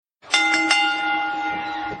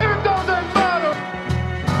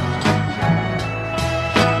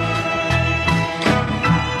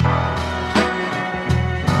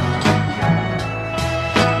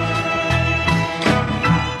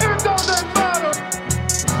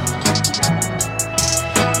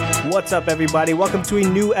What's up, everybody? Welcome to a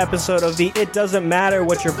new episode of the It Doesn't Matter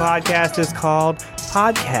What Your Podcast Is Called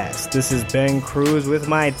podcast. This is Ben Cruz with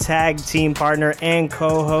my tag team partner and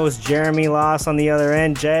co-host Jeremy Loss on the other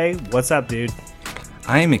end. Jay, what's up, dude?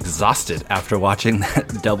 I am exhausted after watching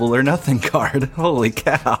that Double or Nothing card. Holy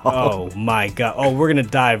cow. Oh, my God. Oh, we're going to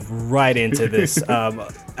dive right into this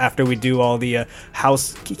after we do all the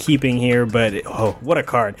housekeeping here, but what a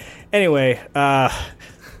card. Anyway,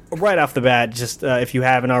 right off the bat, just if you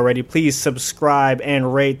haven't already, please subscribe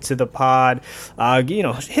and rate to the pod.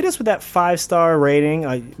 Hit us with that 5-star rating.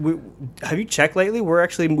 Have you checked lately?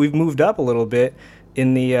 We've moved up a little bit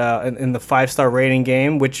in the 5-star rating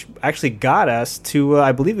game, which actually got us to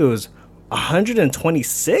I believe it was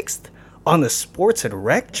 126th on the sports and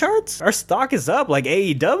rec charts. Our stock is up like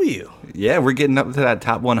AEW. Yeah, we're getting up to that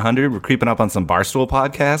top 100. We're creeping up on some Barstool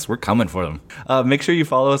podcasts. We're coming for them. Make sure you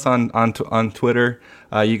follow us on Twitter.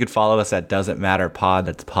 You could follow us at Doesn't Matter Pod.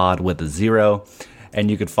 That's pod with a 0.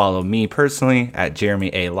 And you could follow me personally at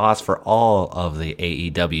Jeremy A. Loss for all of the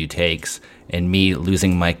AEW takes and me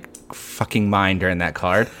losing my fucking mind during that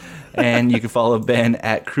card. And you can follow Ben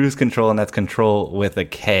at Cruise Control, and that's control with a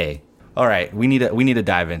K. All right, we need to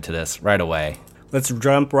dive into this right away. Let's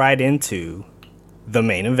jump right into the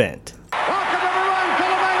main event. Welcome everyone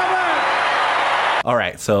to the main event. All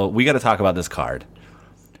right, so we got to talk about this card.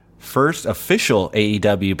 First official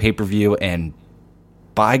AEW pay-per-view, and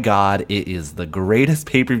by God, it is the greatest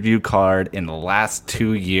pay-per-view card in the last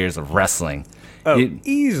 2 years of wrestling. Oh, it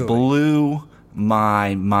easily blew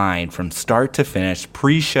my mind from start to finish,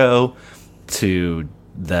 pre-show to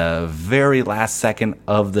the very last second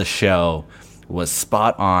of the show was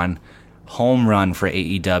spot on. Home run for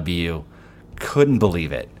AEW. Couldn't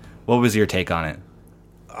believe it. What was your take on it?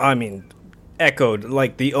 I mean, echoed.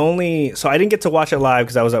 So I didn't get to watch it live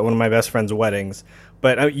because I was at one of my best friend's weddings.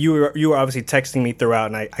 But you were obviously texting me throughout,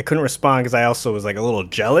 and I couldn't respond because I also was like a little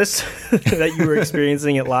jealous that you were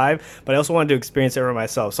experiencing it live. But I also wanted to experience it for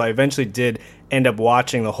myself. So I eventually did end up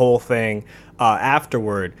watching the whole thing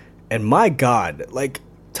afterward. And my God, like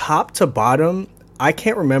top to bottom, I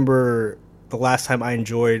can't remember the last time I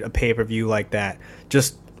enjoyed a pay-per-view like that,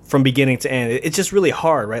 just from beginning to end. It's just really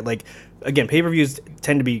hard, right? Like, again, pay-per-views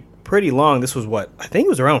tend to be pretty long. This was I think it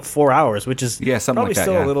was around 4 hours, which is probably like that,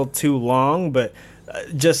 still a little too long, but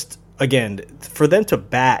just again, for them to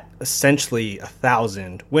bat essentially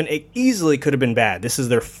 1,000 when it easily could have been bad. This is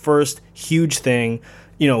their first huge thing,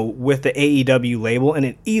 with the AEW label, and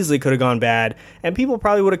it easily could have gone bad, and people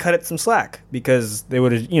probably would have cut it some slack because they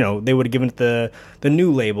would have, given it the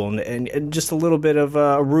new label and just a little bit of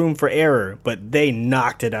room for error, but they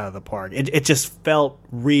knocked it out of the park. It just felt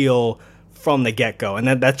real from the get-go, and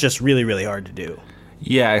that's just really, really hard to do.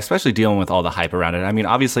 Yeah, especially dealing with all the hype around it. I mean,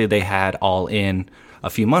 obviously they had All In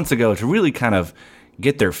a few months ago to really kind of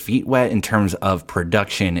get their feet wet in terms of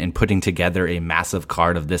production and putting together a massive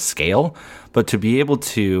card of this scale. But to be able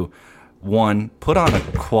to, one, put on a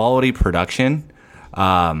quality production,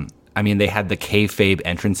 I mean, they had the kayfabe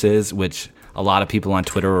entrances, which a lot of people on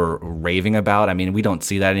Twitter are raving about. I mean, we don't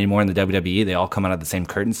see that anymore in the WWE. They all come out of the same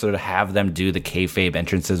curtain. So to have them do the kayfabe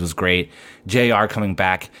entrances was great. JR coming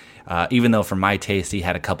back, even though for my taste, he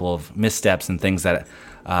had a couple of missteps and things that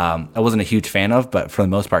I wasn't a huge fan of, but for the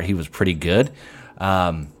most part, he was pretty good.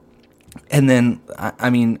 And then, I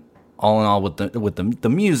mean, all in all, with the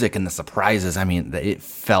music and the surprises, I mean, it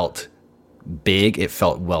felt big. It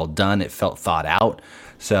felt well done. It felt thought out.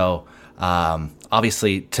 So,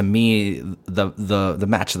 obviously, to me, the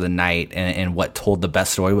match of the night and what told the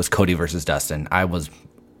best story was Cody versus Dustin. I was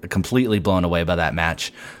completely blown away by that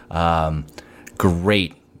match.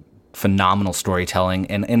 Great, phenomenal storytelling,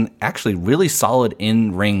 and actually really solid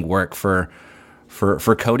in-ring work for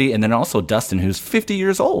Cody, and then also Dustin, who's 50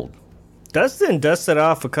 years old. Dustin dusted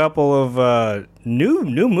off a couple of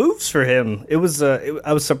new moves for him. I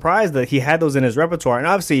was surprised that he had those in his repertoire, and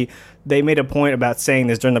obviously they made a point about saying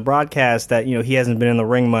this during the broadcast that he hasn't been in the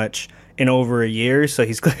ring much in over a year, so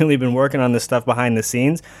he's clearly been working on this stuff behind the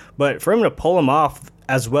scenes. But for him to pull him off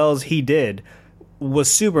as well as he did was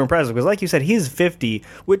super impressive because, like you said, he's 50,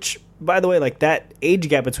 which, by the way, like that age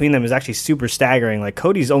gap between them is actually super staggering. Like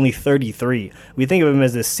Cody's only 33. We think of him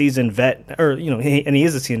as this seasoned vet, or and he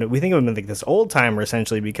is a seasoned. We think of him as like this old timer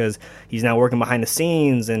essentially because he's now working behind the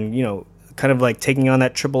scenes and kind of like taking on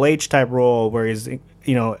that Triple H type role where he's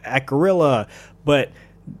at Gorilla. But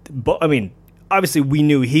I mean, obviously we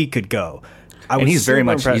knew he could go. And he's very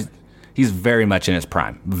much he's very much in his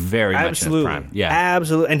prime. Very much in his prime. Yeah,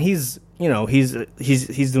 absolutely. And he's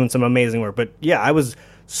he's doing some amazing work. But yeah, I was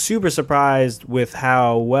super surprised with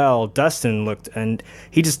how well Dustin looked, and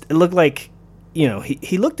it looked like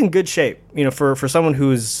he looked in good shape. For someone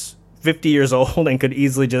who's 50 years old and could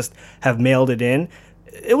easily just have mailed it in.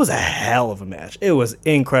 It was a hell of a match. It was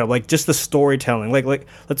incredible. Like, just the storytelling. Like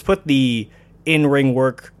let's put the in-ring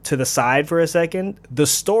work to the side for a second. The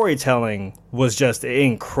storytelling was just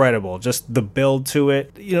incredible. Just the build to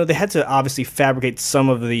it. You know, they had to obviously fabricate some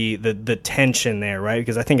of the tension there, right?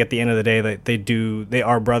 Because I think at the end of the day, they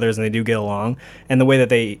are brothers and they do get along. And the way that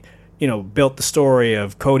they, you know, built the story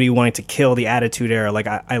of Cody wanting to kill the Attitude Era, like,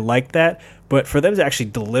 I like that. But for them to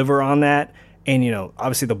actually deliver on that, and, you know,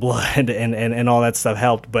 obviously the blood and all that stuff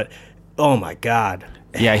helped, but oh my God,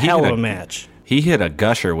 yeah, hell of a match. He hit a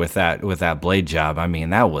gusher with that blade job. I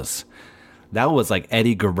mean, that was like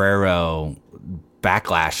Eddie Guerrero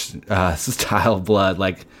backlash style blood.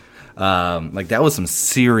 Like that was some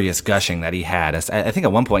serious gushing that he had. I think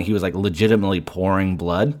at one point he was like legitimately pouring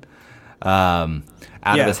blood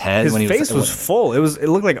out of his head. His when face was full. It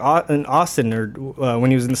looked like in Austin or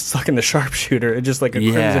when he was stuck in the sharpshooter. It just like a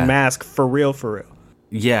crimson mask for real.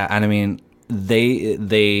 Yeah, and I mean,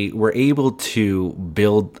 they were able to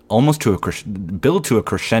build to a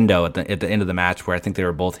crescendo at the end of the match, where I think they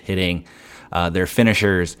were both hitting their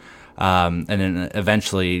finishers, and then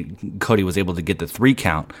eventually Cody was able to get the 3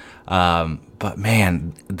 count. But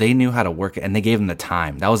man, they knew how to work it, and they gave him the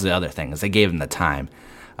time. That was the other thing, is they gave him the time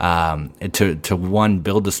to one,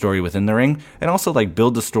 build the story within the ring, and also like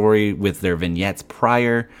build the story with their vignettes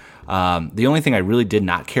prior. The only thing I really did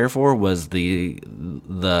not care for was the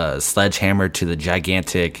sledgehammer to the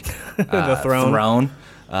gigantic the throne.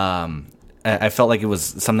 I felt like it was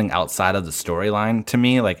something outside of the storyline to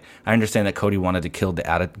me. Like, I understand that Cody wanted to kill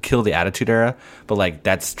the Attitude Era, but like,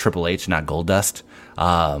 that's Triple H, not Goldust.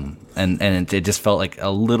 And it just felt like a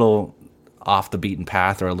little off the beaten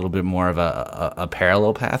path, or a little bit more of a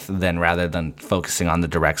parallel path rather than focusing on the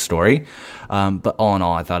direct story. But all in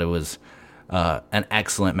all, I thought it was an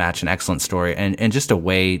excellent match, an excellent story, and just a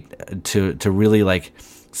way to really like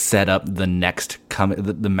set up the next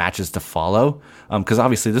the matches to follow. Because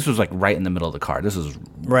obviously this was like right in the middle of the card. This was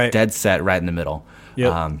dead set right in the middle.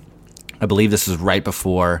 Yep. I believe this is right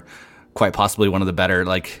before, quite possibly, one of the better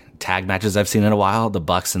like tag matches I've seen in a while. The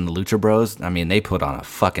Bucks and the Lucha Bros. I mean, they put on a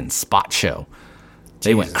fucking spot show.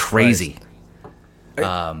 They went crazy.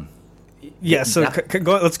 Yeah, so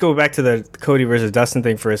let's go back to the Cody versus Dustin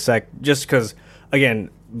thing for a sec, just because, again,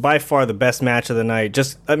 by far the best match of the night.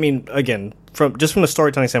 From the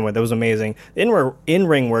storytelling standpoint, that was amazing.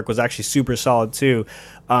 In-ring work was actually super solid too.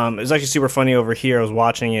 It was actually super funny over here. I was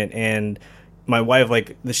watching it, and my wife,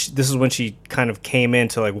 like, this is when she kind of came in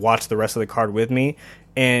to like watch the rest of the card with me.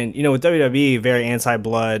 And, you know, with WWE, very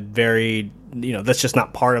anti-blood, very, you know, that's just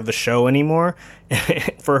not part of the show anymore.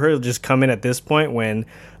 For her to just come in at this point when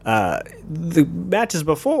the matches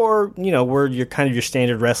before, you know, were your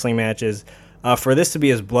standard wrestling matches, for this to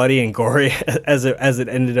be as bloody and gory as it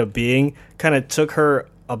ended up being, kind of took her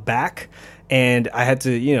aback. And I had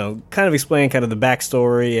to, you know, kind of explain kind of the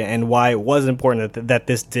backstory and why it was important that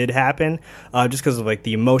this did happen, just because of like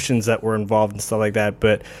the emotions that were involved and stuff like that.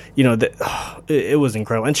 But, you know, it was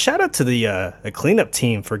incredible. And shout out to the cleanup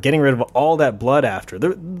team for getting rid of all that blood after.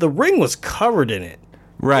 The ring was covered in it.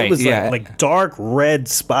 Right. It was like dark red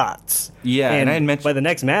spots. Yeah. And I had mentioned, by the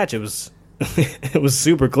next match, it was it was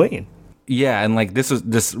super clean. Yeah, and like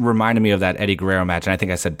this reminded me of that Eddie Guerrero match, and I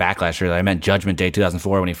think I said Backlash earlier. I meant Judgment Day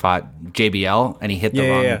 2004 when he fought JBL and he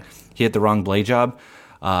hit the wrong blade job.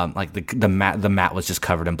 Like the mat was just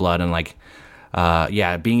covered in blood, and like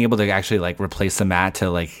being able to actually like replace the mat to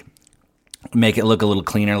like make it look a little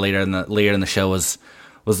cleaner later in the show was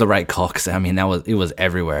the right call, because I mean it was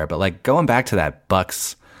everywhere. But like going back to that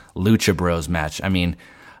Bucks Lucha Bros match, I mean,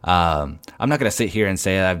 I'm not gonna sit here and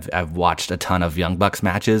say I've watched a ton of Young Bucks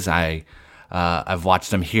matches. I've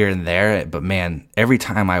watched them here and there, but man, every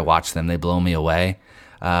time I watch them, they blow me away.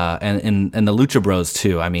 And the Lucha Bros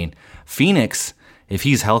too. I mean, Phoenix, if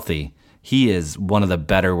he's healthy, he is one of the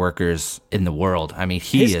better workers in the world. I mean,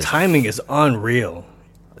 his timing is unreal.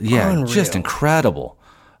 Yeah, just incredible.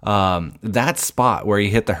 That spot where he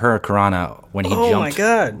hit the Hurricanrana when he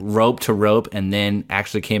jumped rope to rope and then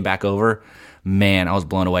actually came back over. Man, I was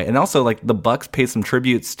blown away. And also, like, the Bucks paid some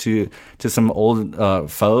tributes to some old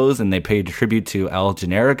foes, and they paid tribute to El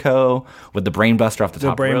Generico with the Brainbuster off the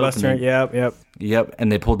top rope. The Brainbuster, yep.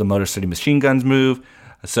 And they pulled the Motor City Machine Guns move.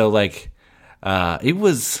 So, like, it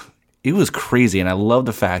was crazy. And I love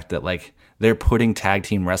the fact that, like, they're putting tag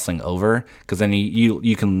team wrestling over, because then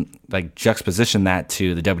you can, like, juxtaposition that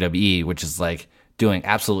to the WWE, which is, like, doing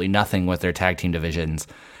absolutely nothing with their tag team divisions.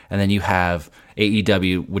 And then you have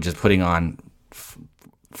AEW, which is putting on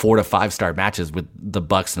 4 to 5 star matches with the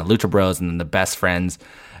Bucks and the Lucha Bros, and then the Best Friends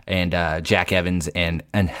and Jack Evans and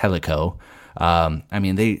Angelico. I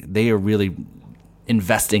mean, they are really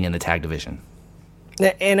investing in the tag division.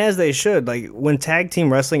 And as they should. Like, when tag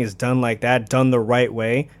team wrestling is done like that, done the right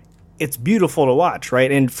way, it's beautiful to watch,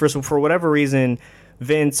 right? And for whatever reason,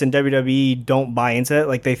 Vince and WWE don't buy into it.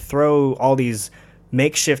 Like, they throw all these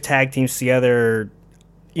makeshift tag teams together,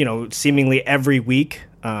 seemingly every week.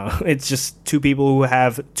 It's just two people who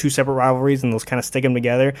have two separate rivalries, and they'll kind of stick them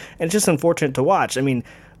together. And it's just unfortunate to watch. I mean,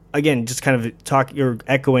 again, just kind of you're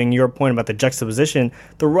echoing your point about the juxtaposition.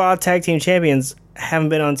 The Raw Tag Team Champions haven't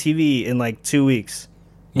been on TV in like 2 weeks.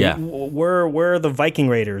 Yeah. Where are the Viking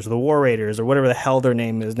Raiders, the War Raiders, or whatever the hell their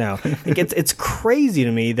name is now? Like, it's crazy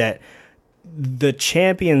to me that the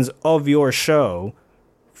champions of your show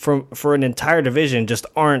for an entire division just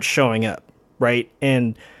aren't showing up, right?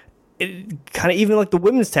 And it kind of, even like the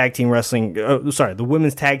women's tag team wrestling, the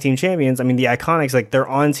women's tag team champions. I mean, the Iconics, like, they're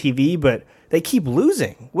on TV, but they keep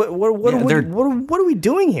losing. What are we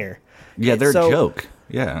doing here? Yeah, they're a joke.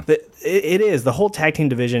 Yeah, it is. The whole tag team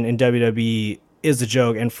division in WWE is a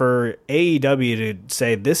joke, and for AEW to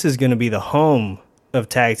say this is going to be the home of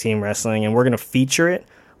tag team wrestling and we're going to feature it,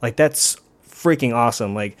 like, that's freaking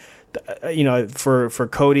awesome. Like, for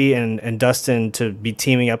Cody and Dustin to be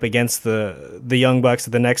teaming up against the Young Bucks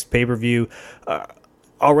at the next pay-per-view,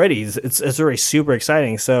 already it's already super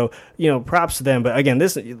exciting. So, props to them. But again,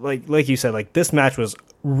 this, like you said, like, this match was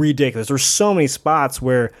ridiculous. There's so many spots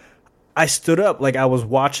where I stood up like I was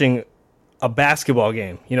watching a basketball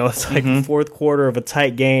game. It's like the fourth quarter of a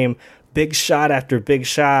tight game, big shot after big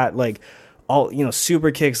shot, like, all, super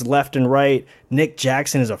kicks left and right. Nick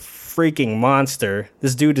Jackson is a freaking monster.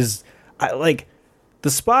 This dude is, the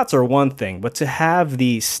spots are one thing, but to have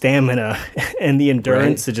the stamina and the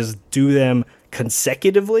endurance to just do them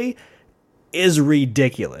consecutively is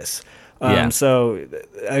ridiculous. Yeah. So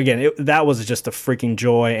again, that was just a freaking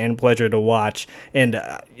joy and pleasure to watch. And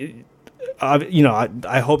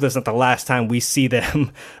I hope that's not the last time we see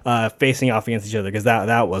them facing off against each other, because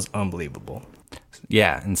that was unbelievable.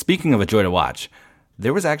 Yeah, and speaking of a joy to watch,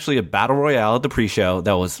 there was actually a battle royale at the pre-show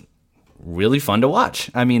that was really fun to watch.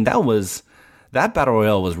 I mean, that battle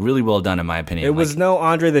royale was really well done, in my opinion. It was no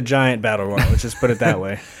Andre the Giant battle royale. Let's just put it that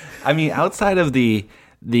way. I mean, outside of the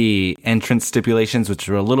entrance stipulations, which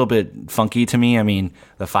were a little bit funky to me. I mean,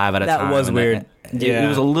 the 5 at a time. That was weird. It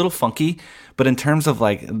was a little funky. But in terms of,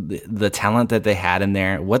 like, the talent that they had in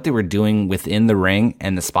there, what they were doing within the ring,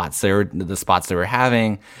 and the spots they were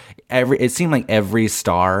having, it seemed like every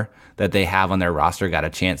star that they have on their roster got a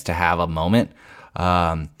chance to have a moment.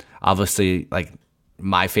 Obviously, like,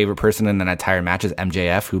 my favorite person in that entire match is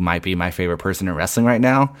MJF, who might be my favorite person in wrestling right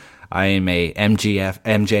now. I am a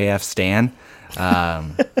MJF stan.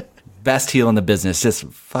 Best heel in the business, just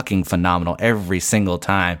fucking phenomenal every single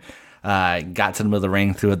time. Got to the middle of the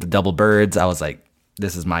ring, threw at the double birds. I was like,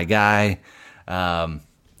 this is my guy. And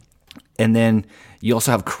then you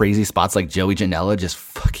also have crazy spots like Joey Janela just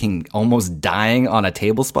fucking almost dying on a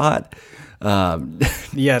table spot. Yeah,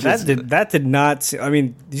 that did not. I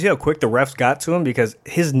mean, you see how quick the refs got to him, because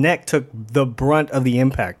his neck took the brunt of the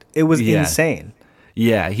impact. It was insane.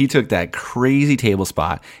 Yeah, he took that crazy table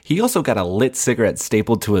spot. He also got a lit cigarette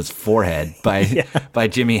stapled to his forehead by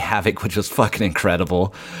Jimmy Havoc, which was fucking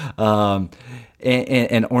incredible.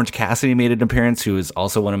 And Orange Cassidy made an appearance, who is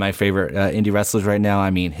also one of my favorite indie wrestlers right now. I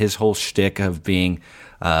mean, his whole shtick of being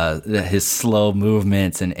his slow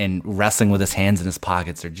movements and wrestling with his hands in his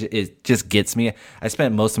pockets, it just gets me. I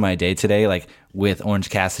spent most of my day today, like, with Orange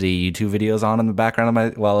Cassidy YouTube videos on in the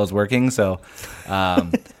background while I was working. So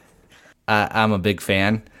I'm a big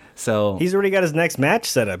fan. So he's already got his next match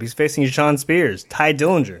set up. He's facing Sean Spears, Ty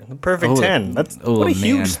Dillinger, the Perfect 10. What a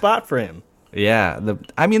huge spot for him. Yeah, the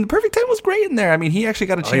Perfect 10 was great in there. I mean, he actually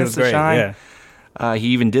got a chance to shine. Yeah. He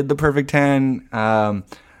even did the Perfect 10.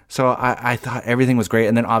 So I thought everything was great.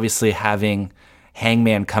 And then obviously having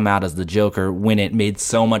Hangman come out as the Joker when it made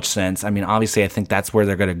so much sense. I mean, obviously I think that's where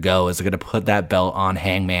they're going to go, is they're going to put that belt on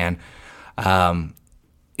Hangman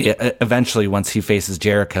eventually once he faces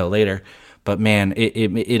Jericho later. But man,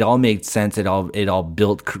 it all made sense. It all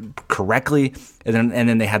built correctly, and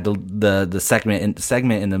then they had the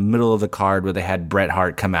segment in the middle of the card where they had Bret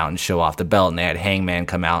Hart come out and show off the belt, and they had Hangman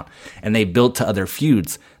come out, and they built to other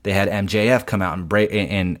feuds. They had MJF come out and break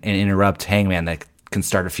and interrupt Hangman that can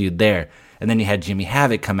start a feud there, and then you had Jimmy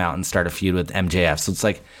Havoc come out and start a feud with MJF. So it's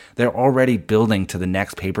like they're already building to the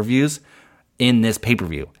next pay-per-views in this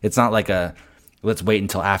pay-per-view. It's not like a let's wait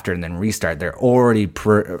until after and then restart. They're already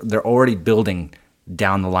building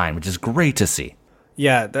down the line, which is great to see.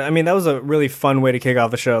 Yeah, I mean that was a really fun way to kick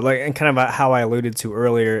off the show. Like, and kind of how I alluded to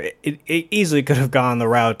earlier, it easily could have gone the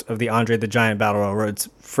route of the Andre the Giant Battle Royal, where it's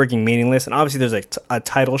freaking meaningless. And obviously, there's a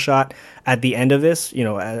title shot at the end of this,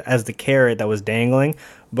 as the carrot that was dangling.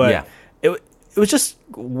 But Yeah. it was just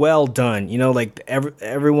well done. Like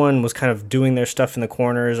everyone was kind of doing their stuff in the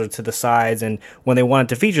corners or to the sides, and when they wanted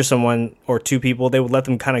to feature someone or two people, they would let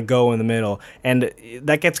them kind of go in the middle, and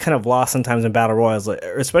that gets kind of lost sometimes in battle royals,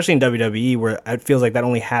 especially in WWE, where it feels like that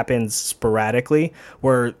only happens sporadically,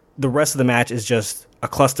 where the rest of the match is just a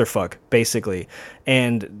clusterfuck basically,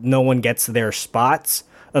 and no one gets their spots.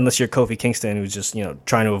 Unless you're Kofi Kingston, who's just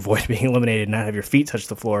trying to avoid being eliminated and not have your feet touch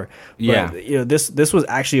the floor. Yeah. But, this was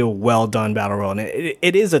actually a well done battle royal, and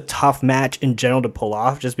it is a tough match in general to pull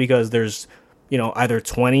off, just because there's either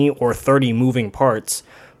 20 or 30 moving parts.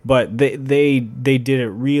 But they did it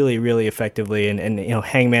really, really effectively, and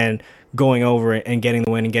Hangman going over it and getting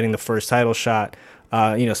the win and getting the first title shot.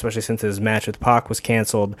 Especially since his match with Pac was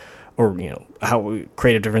canceled, or how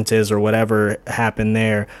creative differences or whatever happened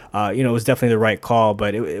there. It was definitely the right call,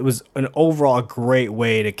 but it was an overall great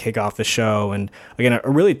way to kick off the show, and again a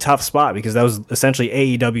really tough spot, because that was essentially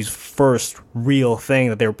AEW's first real thing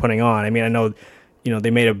that they were putting on. I mean, I know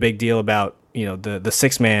they made a big deal about the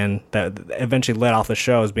 6-man that eventually led off the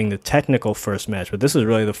show as being the technical first match, but this was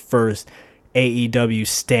really the first AEW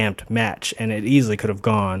stamped match, and it easily could have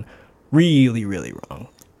gone really, really wrong.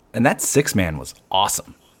 And that 6-man was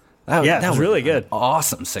awesome. That was really good.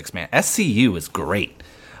 Awesome 6-man. SCU is great.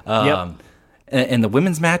 Yep. And the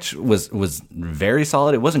women's match was very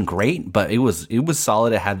solid. It wasn't great, but it was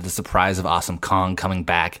solid. It had the surprise of Awesome Kong coming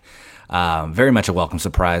back. Very much a welcome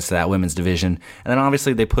surprise to that women's division. And then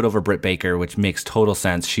obviously they put over Britt Baker, which makes total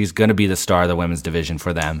sense. She's going to be the star of the women's division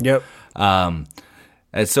for them. Yep. And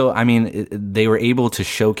so, I mean, they were able to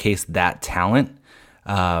showcase that talent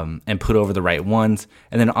and put over the right ones.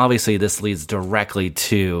 And then obviously this leads directly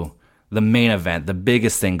to the main event, the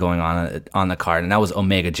biggest thing going on the card, and that was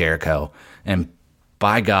Omega Jericho. And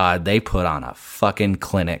by God, they put on a fucking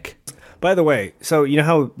clinic. By the way, so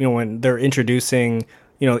how when they're introducing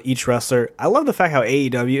each wrestler, I love the fact how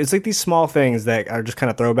AEW, it's like these small things that are just kind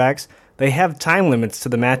of throwbacks. They have time limits to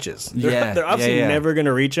the matches. They're obviously never going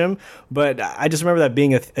to reach them, but I just remember that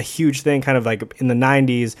being a huge thing, kind of like in the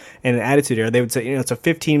 90s and the Attitude Era. They would say, it's a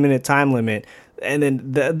 15-minute time limit, and then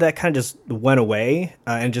that kind of just went away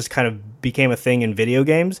and just kind of became a thing in video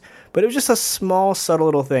games. But it was just a small, subtle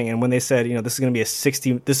little thing. And when they said, this is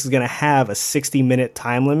going to have a 60-minute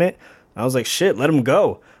time limit, I was like, shit, let them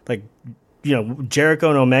go. Like, Jericho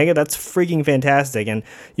and Omega, that's freaking fantastic. And,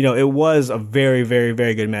 it was a very, very,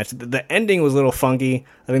 very good match. The ending was a little funky.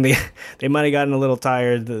 I think they might have gotten a little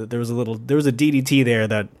tired. There was a DDT there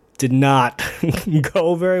that did not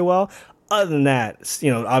go very well. Other than that,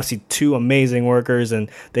 obviously two amazing workers, and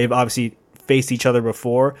they've obviously faced each other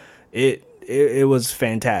before. It was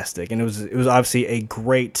fantastic. And it was obviously a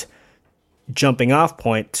great jumping off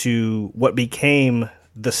point to what became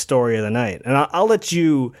the story of the night. And I'll let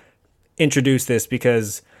you introduce this,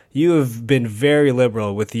 because you have been very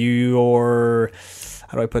liberal with your,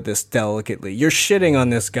 how do I put this delicately? You're shitting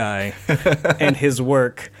on this guy and his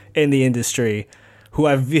work in the industry, who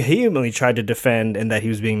I've vehemently tried to defend, and that he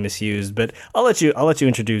was being misused. But I'll let you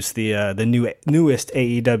introduce the newest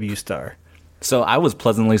AEW star. So I was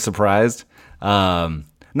pleasantly surprised. Not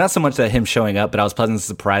so much at him showing up, but I was pleasantly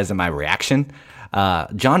surprised at my reaction.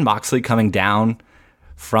 Jon Moxley coming down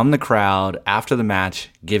from the crowd after the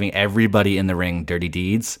match, giving everybody in the ring dirty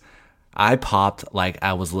deeds. I popped like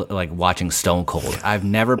I was like watching Stone Cold. I've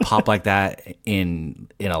never popped like that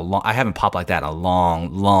I haven't popped like that in a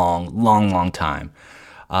long time.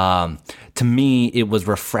 To me, it was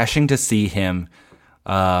refreshing to see him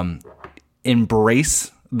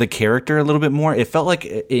embrace the character a little bit more. It felt like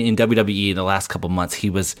in WWE the last couple months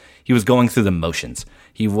he was going through the motions.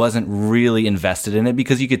 He wasn't really invested in it,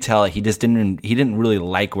 because you could tell he didn't really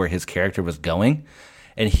like where his character was going.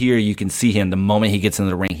 And here you can see him, the moment he gets in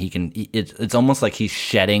the ring, it's almost like he's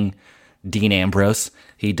shedding Dean Ambrose.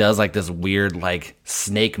 He does like this weird like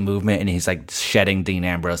snake movement, and he's like shedding Dean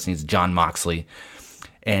Ambrose, and he's Jon Moxley.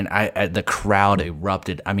 And the crowd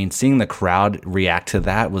erupted. I mean, seeing the crowd react to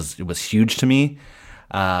that was huge to me.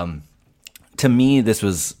 To me, this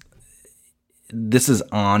is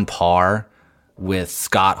on par with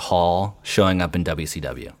Scott Hall showing up in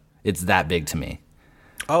WCW. It's that big to me.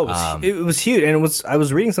 Oh, it was huge, and I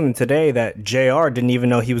was reading something today that JR didn't even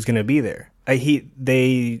know he was going to be there.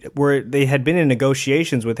 They had been in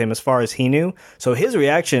negotiations with him as far as he knew. So his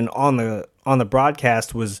reaction on the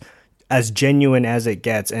broadcast was as genuine as it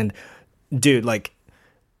gets. And dude, like,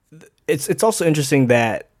 it's also interesting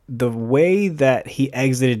that the way that he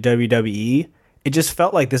exited WWE, it just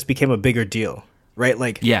felt like this became a bigger deal, right?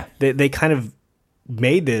 Like, Yeah. they kind of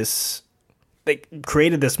made this, they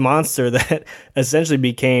created this monster that essentially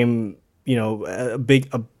became, you know,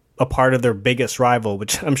 a part of their biggest rival,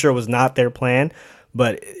 which I'm sure was not their plan,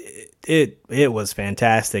 but it was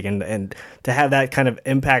fantastic, and to have that kind of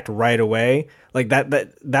impact right away, like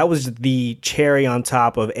that was the cherry on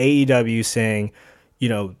top of AEW saying, you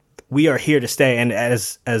know, we are here to stay. And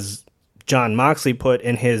as Jon Moxley put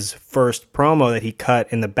in his first promo that he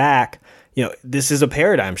cut in the back, you know, this is a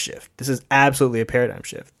paradigm shift. This is absolutely a paradigm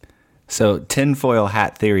shift. So tinfoil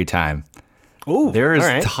hat theory time. Ooh, There is all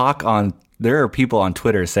right. talk on. There are people on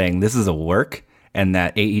Twitter saying this is a work and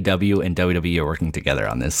that AEW and WWE are working together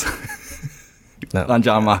on this. No. On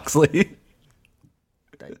Jon Moxley.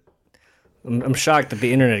 I'm shocked that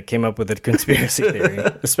the internet came up with a conspiracy theory,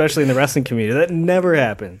 especially in the wrestling community. That never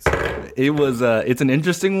happens. It was. It's an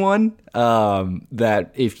interesting one.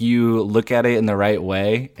 That if you look at it in the right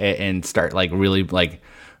way and start like really like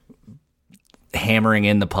hammering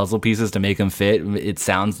in the puzzle pieces to make them fit, it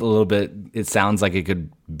sounds a little bit. It sounds like it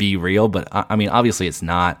could be real, but I mean, obviously, it's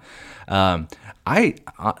not. I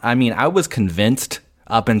mean, I was convinced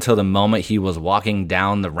up until the moment he was walking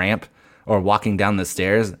down the ramp or walking down the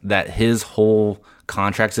stairs that his whole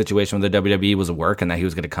contract situation with the WWE was a work and that he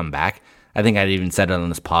was going to come back. I think I'd even said it on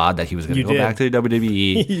this pod that he was going to go back to the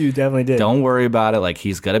WWE. You definitely did. Don't worry about it. Like,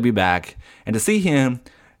 he's going to be back. And to see him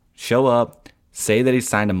show up, say that he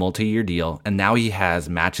signed a multi-year deal, and now he has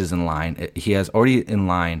matches in line. He has already in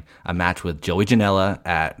line a match with Joey Janela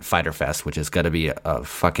at Fyter Fest, which is going to be a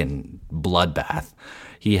fucking bloodbath.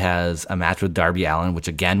 He has a match with Darby Allin, which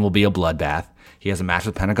again will be a bloodbath. He has a match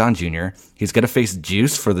with Pentagon Jr. He's going to face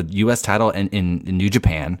Juice for the U.S. title in New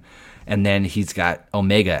Japan. And then he's got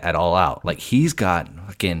Omega at All Out. Like, he's got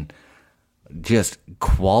fucking just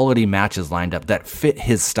quality matches lined up that fit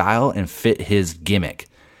his style and fit his gimmick.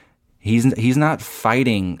 He's not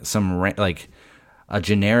fighting some like a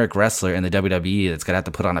generic wrestler in the WWE that's gonna have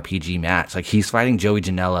to put on a PG match. Like, he's fighting Joey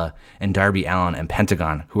Janela and Darby Allin and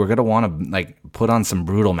Pentagon, who are gonna want to like put on some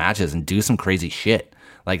brutal matches and do some crazy shit.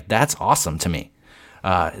 Like, that's awesome to me.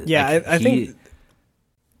 I think.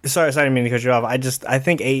 Sorry, I didn't mean to cut you off. I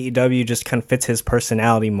think AEW just kind of fits his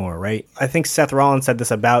personality more, right? I think Seth Rollins said this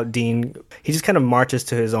about Dean. He just kind of marches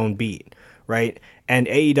to his own beat, right? And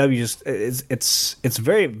AEW just it's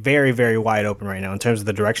very, very, very wide open right now in terms of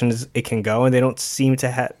the directions it can go, and they don't seem to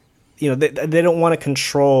have, you know, they don't want to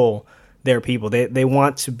control their people. They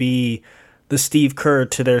want to be the Steve Kerr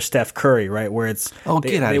to their Steph Curry, right? Where it's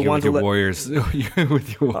get out of here with your Warriors. With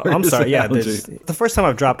your Warriors. I'm sorry, yeah. analogy. The first time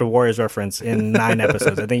I've dropped a Warriors reference in 9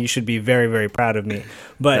 episodes. I think you should be very, very proud of me.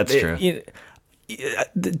 But That's true.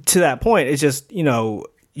 To that point, it's just, you know,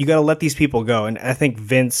 you got to let these people go. And I think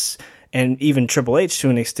Vince and even Triple H, to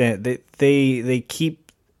an extent, they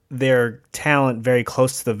keep their talent very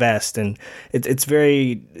close to the vest, and it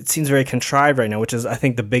seems very contrived right now, which is, I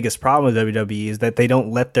think, the biggest problem with WWE is that they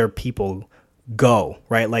don't let their people go,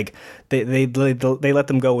 right? Like they let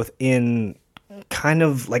them go within kind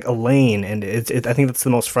of like a lane, and I think that's the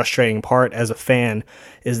most frustrating part as a fan,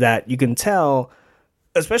 is that you can tell,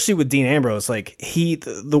 especially with Dean Ambrose, like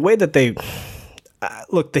the way that they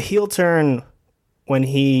look, the heel turn when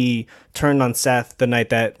he turned on Seth the night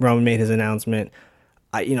that Roman made his announcement,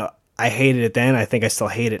 I hated it then. I think I still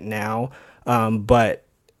hate it now, but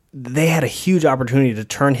they had a huge opportunity to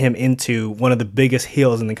turn him into one of the biggest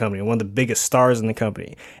heels in the company, one of the biggest stars in the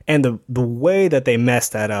company. And the way that they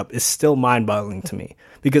messed that up is still mind-boggling to me,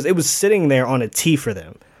 because it was sitting there on a tee for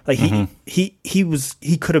them. Like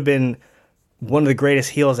he could have been one of the greatest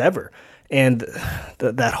heels ever. And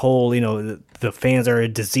that whole, you know, the fans are a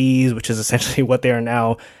disease, which is essentially what they are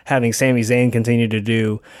now having Sami Zayn continue to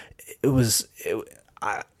do.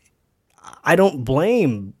 I don't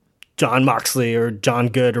blame Jon Moxley or John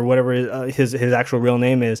Good or whatever his actual real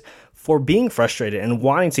name is for being frustrated and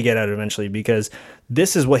wanting to get out eventually, because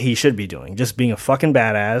this is what he should be doing, just being a fucking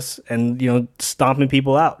badass and, you know, stomping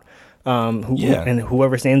people out, and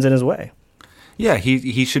whoever stands in his way. Yeah,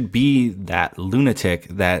 he should be that lunatic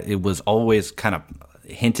that it was always kind of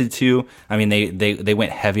hinted to. I mean, they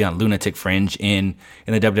went heavy on lunatic fringe in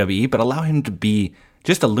the WWE, but allow him to be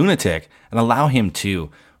just a lunatic and allow him to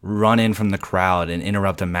run in from the crowd and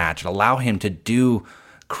interrupt a match, and allow him to do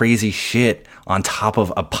crazy shit on top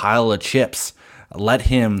of a pile of chips. Let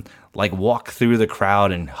him like walk through the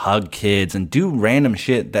crowd and hug kids and do random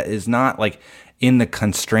shit that is not like in the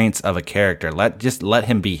constraints of a character. Let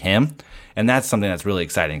him be him. And that's something that's really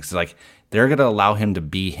exciting, because like they're going to allow him to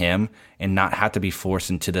be him and not have to be forced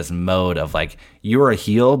into this mode of like, you're a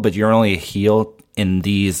heel, but you're only a heel in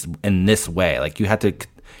this way. Like you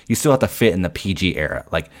still have to fit in the PG era.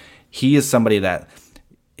 Like he is somebody that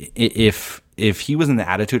if he was in the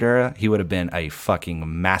Attitude Era, he would have been a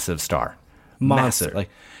fucking massive star. Monster. Massive. Like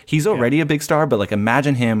he's already a big star, but like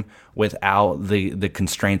imagine him without the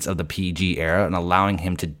constraints of the PG era and allowing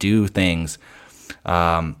him to do things that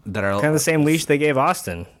are kind of the same leash they gave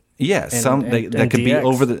Austin. Yeah, that could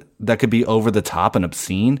DX. be over the top and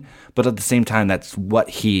obscene, but at the same time, that's what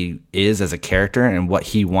he is as a character and what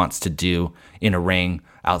he wants to do in a ring,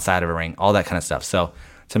 outside of a ring, all that kind of stuff. So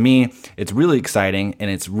to me, it's really exciting,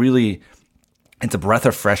 and it's a breath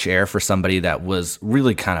of fresh air for somebody that was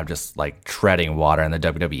really kind of just like treading water in the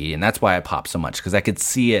WWE, and that's why I popped so much, because I could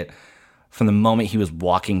see it from the moment he was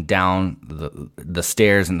walking down the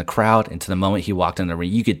stairs in the crowd and to the moment he walked in the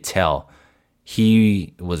ring. You could tell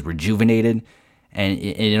he was rejuvenated, and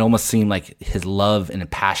it almost seemed like his love and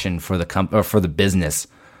passion for the business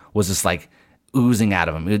was just like oozing out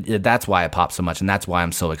of him. That's why it popped so much, and that's why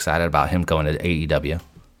I'm so excited about him going to AEW.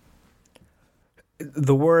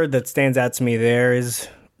 The word that stands out to me there is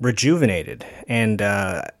rejuvenated, and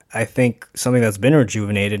I think something that's been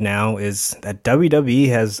rejuvenated now is that WWE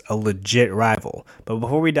has a legit rival. But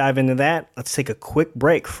before we dive into that, let's take a quick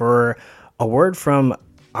break for a word from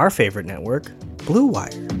our favorite network, Blue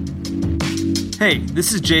Wire. Hey,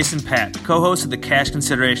 this is Jason Patt, co-host of the Cash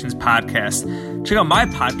Considerations podcast. Check out my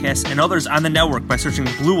podcast and others on the network by searching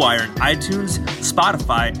Blue Wire in iTunes,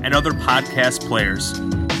 Spotify, and other podcast players.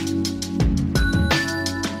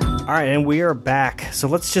 All right, and we are back. So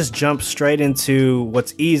let's just jump straight into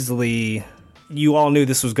what's easily, you all knew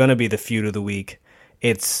this was going to be the feud of the week.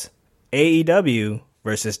 It's AEW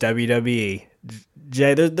versus WWE.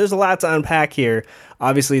 Jay, there's a lot to unpack here.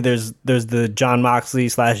 Obviously, there's the Jon Moxley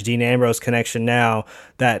 / Dean Ambrose connection now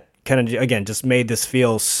that kind of, again, just made this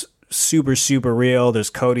feel super, super real. There's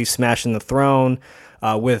Cody smashing the throne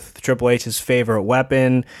with Triple H's favorite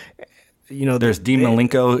weapon. You know, there's Dean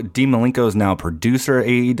Malenko. Dean Malenko is now producer at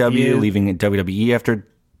AEW, leaving WWE after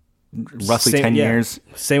roughly 10 years.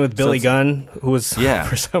 Same with Billy Gunn, who was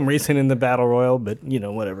for some reason in the Battle Royal, but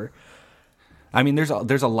whatever. I mean, there's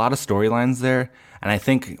a lot of storylines there, and I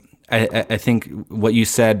think what you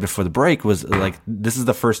said before the break was like this is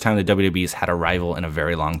the first time the WWE's had a rival in a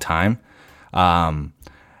very long time, and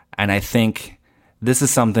I think this is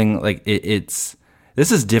something like this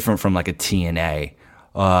is different from like a TNA.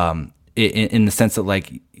 In the sense that,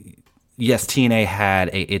 like, yes, TNA had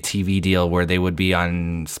a TV deal where they would be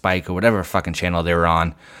on Spike or whatever fucking channel they were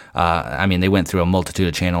on. I mean, they went through a multitude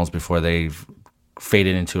of channels before they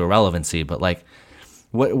faded into irrelevancy. But, like,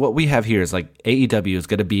 what we have here is, like, AEW is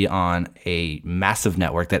going to be on a massive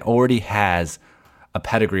network that already has a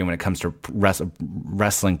pedigree when it comes to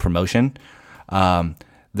wrestling promotion.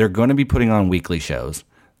 They're going to be putting on weekly shows.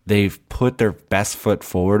 They've put their best foot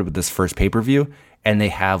forward with this first pay-per-view, and they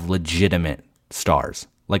have legitimate stars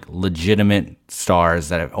that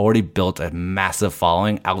have already built a massive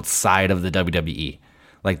following outside of the WWE.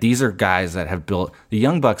 Like, these are guys that have built, the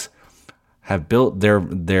Young Bucks have built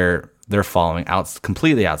their following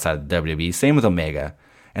completely outside of the WWE. Same with Omega,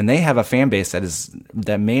 and they have a fan base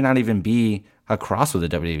that may not even be across with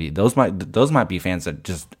the WWE. Those might be fans that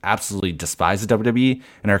just absolutely despise the WWE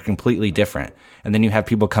and are completely different. And then you have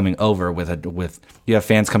people coming over you have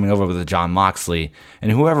fans coming over with a Jon Moxley and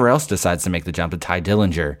whoever else decides to make the jump to Ty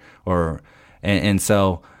Dillinger and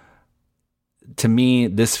so to me,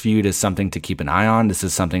 this feud is something to keep an eye on. This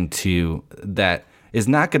is something that is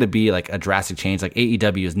not going to be like a drastic change. Like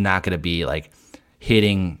AEW is not going to be like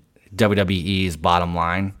hitting WWE's bottom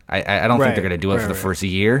line. I don't think they're going to do it for the first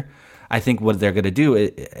year. I think what they're going to do,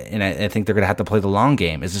 and I think they're going to have to play the long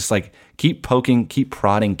game, is just like keep poking, keep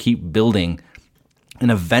prodding, keep building,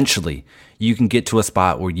 and eventually you can get to a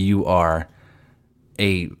spot where you are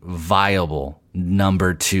a viable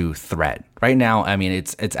number 2 threat. Right now, I mean,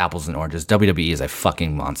 it's apples and oranges. WWE is a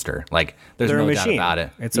fucking monster. Like, there's no doubt about it.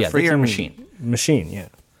 It's a freaking machine. Yeah.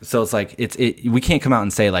 So it's like we can't come out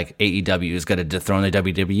and say like AEW is going to dethrone the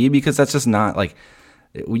WWE, because that's just not like.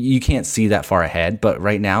 You can't see that far ahead, but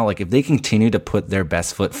right now, like if they continue to put their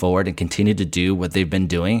best foot forward and continue to do what they've been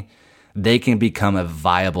doing, they can become a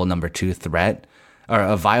viable number 2 threat, or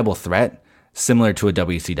a viable threat similar to a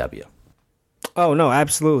WCW. Oh no,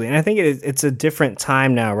 absolutely. And I think it's a different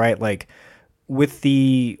time now, right? Like with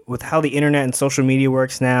how the internet and social media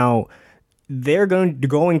works now, they're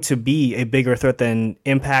going to be a bigger threat than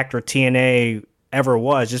Impact or TNA ever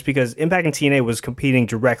was, just because Impact and TNA was competing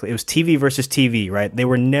directly. It was TV versus TV, right? They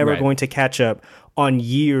were never going to catch up on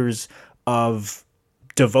years of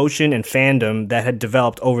devotion and fandom that had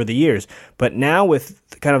developed over the years. But now with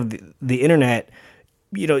kind of the internet,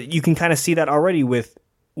 you can kind of see that already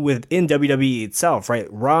within WWE itself, right?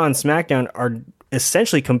 Raw and SmackDown are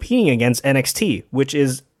essentially competing against NXT, which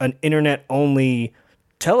is an internet-only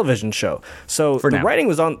television show. So for the now. Writing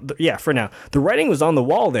was on, for now. The writing was on the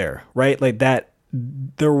wall there, right? Like that,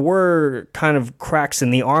 there were kind of cracks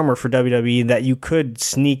in the armor for WWE that you could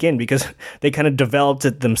sneak in because they kind of developed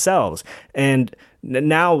it themselves. And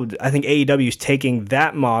now I think AEW is taking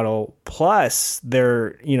that model, plus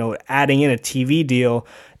they're, adding in a TV deal,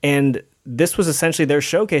 and this was essentially their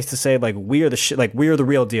showcase to say, like, we are the we are the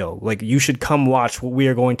real deal. Like, you should come watch what we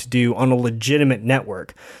are going to do on a legitimate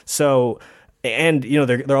network. So, and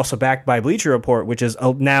they're also backed by Bleacher Report, which is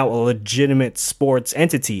now a legitimate sports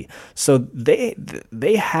entity. So they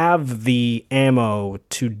have the ammo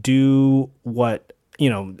to do what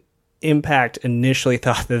Impact initially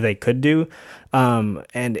thought that they could do, and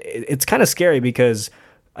it's kind of scary because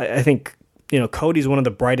I think Cody's one of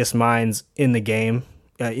the brightest minds in the game.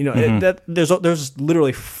 There's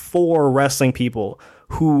literally 4 wrestling people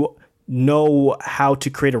who know how to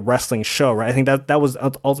create a wrestling show, right? I think that was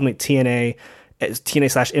ultimately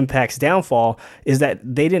TNA/Impact's downfall, is that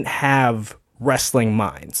they didn't have wrestling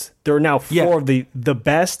minds. There are now 4 of the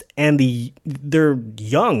best, and they're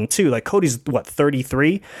young too. Like Cody's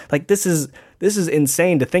 33. Like this is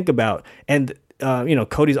insane to think about. And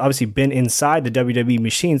Cody's obviously been inside the WWE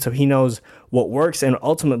machine, so he knows what works and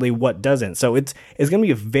ultimately what doesn't. So it's going to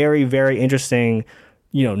be a very, very interesting,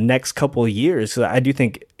 next couple of years. So I do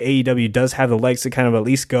think AEW does have the legs to kind of at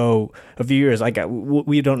least go a few years. Like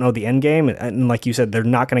we don't know the end game, and like you said, they're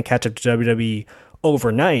not going to catch up to WWE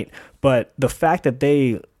overnight. But the fact that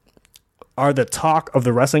they are the talk of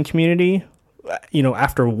the wrestling community,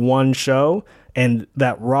 after one show, and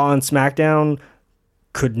that Raw and SmackDown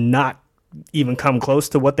could not even come close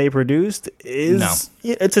to what they produced it's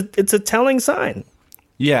a telling sign.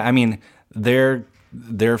 Yeah, I mean, their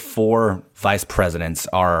 4 vice presidents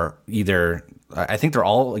are either, I think they're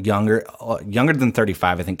all younger than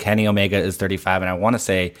 35. I think Kenny Omega is 35, and I want to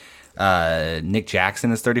say Nick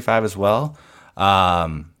Jackson is 35 as well.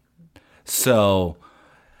 So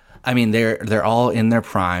I mean, they're all in their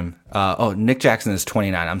prime. Nick Jackson is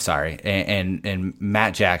 29. I'm sorry, and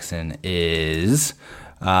Matt Jackson is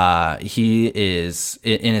he is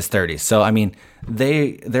in his 30s. So I mean,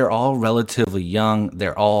 they're all relatively young.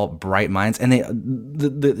 They're all bright minds, and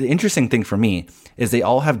the interesting thing for me is they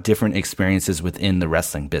all have different experiences within the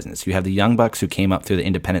wrestling business. You have the Young Bucks who came up through the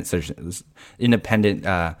independent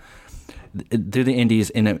through the indies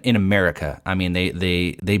in America. I mean,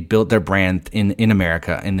 they built their brand in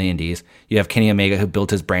America in the indies. You have Kenny Omega who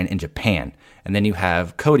built his brand in Japan, and then you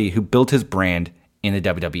have Cody who built his brand in the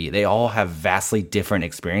WWE. They all have vastly different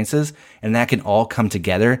experiences, and that can all come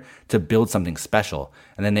together to build something special.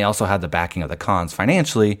 And then they also have the backing of the Khans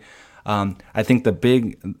financially. I think the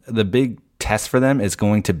big test for them is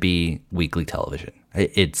going to be weekly television.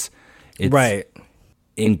 It's right.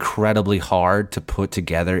 Incredibly hard to put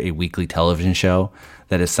together a weekly television show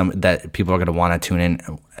that people are going to want to tune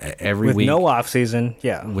in every week. With no off season,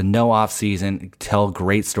 yeah. With no off season, tell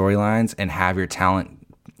great storylines and have your talent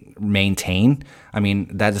maintain. I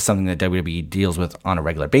mean, that is something that WWE deals with on a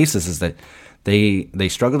regular basis, is that they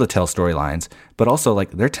struggle to tell storylines, but also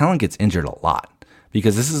like their talent gets injured a lot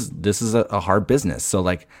because this is a hard business. So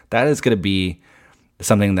like that is going to be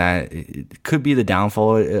something that could be the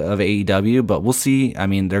downfall of AEW, but we'll see. I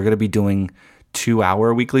mean, they're going to be doing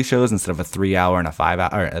 2-hour weekly shows instead of a 3-hour and a 5-hour,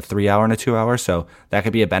 or a 3-hour and a 2-hour. So that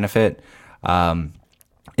could be a benefit.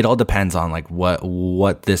 It all depends on like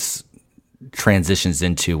what this transitions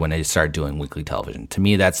into when they start doing weekly television. To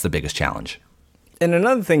me, that's the biggest challenge. And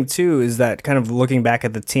another thing too is that, kind of looking back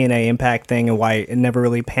at the TNA Impact thing and why it never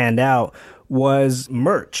really panned out, was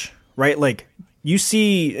merch, right? Like, you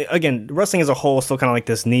see, again, wrestling as a whole is still kind of like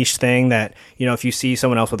this niche thing that, if you see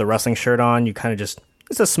someone else with a wrestling shirt on, you kind of just,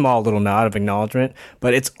 it's a small little nod of acknowledgement,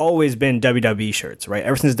 but it's always been WWE shirts, right?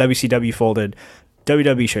 Ever since WCW folded,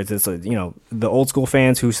 WWE shirts. It's, the old school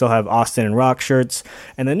fans who still have Austin and Rock shirts,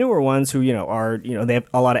 and the newer ones who, are, they have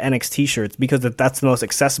a lot of NXT shirts because that's the most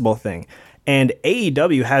accessible thing. And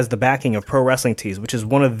AEW has the backing of Pro Wrestling Tees, which is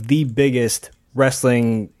one of the biggest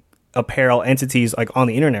wrestling apparel entities like on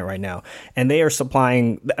the internet right now, and they are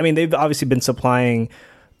supplying, I mean, they've obviously been supplying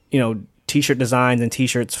t-shirt designs and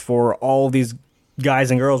t-shirts for all these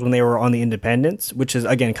guys and girls when they were on the independents, which is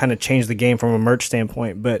again kind of changed the game from a merch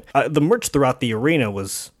standpoint. But the merch throughout the arena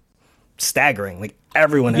was staggering. Like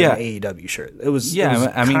everyone had an AEW shirt. It was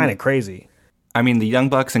kind of crazy. I mean, the Young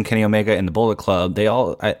Bucks and Kenny Omega and the Bullet Club,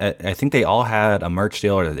 I think they all had a merch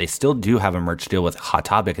deal, or they still do have a merch deal with Hot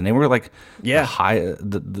Topic, and they were like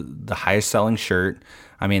the highest selling shirt.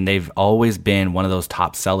 I mean, they've always been one of those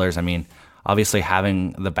top sellers. I mean, obviously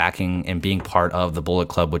having the backing and being part of the Bullet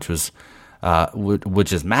Club, which is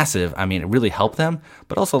massive. I mean, it really helped them,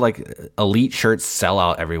 but also like Elite shirts sell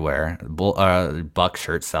out everywhere. Buck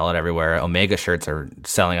shirts sell out everywhere. Omega shirts are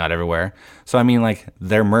selling out everywhere. So I mean, like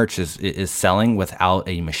their merch is selling without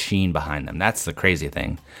a machine behind them. That's the crazy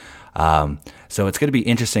thing. So it's going to be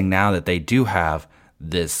interesting now that they do have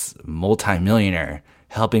this multimillionaire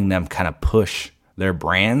helping them kind of push their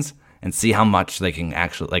brands and see how much they can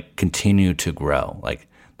actually like continue to grow. Like,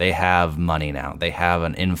 they have money now. They have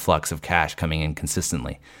an influx of cash coming in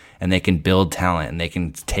consistently, and they can build talent, and they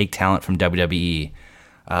can take talent from WWE,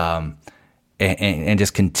 and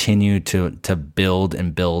just continue to build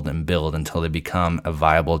and build and build until they become a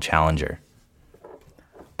viable challenger.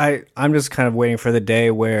 I'm just kind of waiting for the day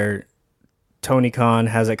where Tony Khan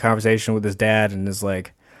has that conversation with his dad and is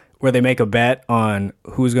like, where they make a bet on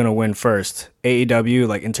who's going to win first, AEW,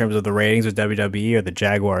 like in terms of the ratings, or WWE, or the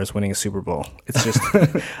Jaguars winning a Super Bowl. It's just,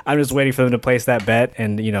 I'm just waiting for them to place that bet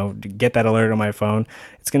and, to get that alert on my phone.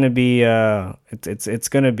 It's going to be, it's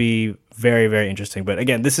going to be very, very interesting. But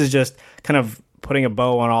again, this is just kind of putting a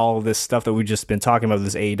bow on all of this stuff that we've just been talking about,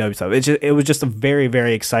 this AEW stuff. It was just a very,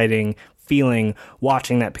 very exciting feeling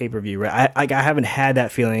watching that pay-per-view. Right? I haven't had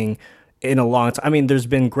that feeling in a long time. I mean, there's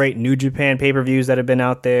been great New Japan pay-per-views that have been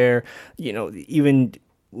out there. Even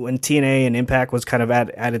when TNA and Impact was kind of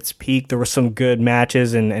at its peak, there were some good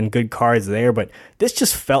matches and good cards there. But this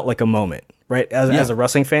just felt like a moment, right? As a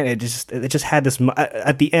wrestling fan, it just had this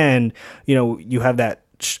at the end. You have that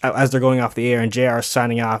as they're going off the air and JR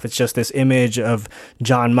signing off. It's just this image of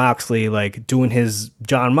Jon Moxley like doing his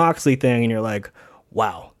Jon Moxley thing, and you're like,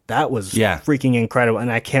 wow. That was freaking incredible,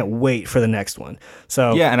 and I can't wait for the next one.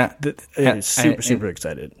 So I'm super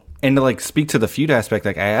excited. And to like speak to the feud aspect,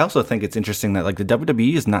 like I also think it's interesting that like the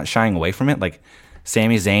WWE is not shying away from it. Like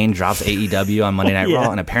Sami Zayn drops AEW on Monday Night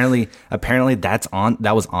Raw, and apparently that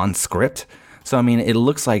was on script. So I mean, it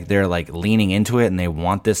looks like they're like leaning into it, and they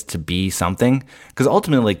want this to be something, because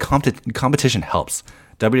ultimately competition helps.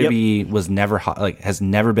 WWE was never has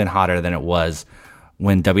never been hotter than it was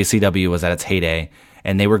when WCW was at its heyday.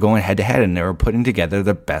 And they were going head to head, and they were putting together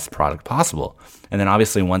the best product possible. And then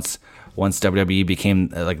obviously once WWE became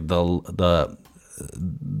like the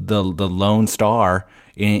lone star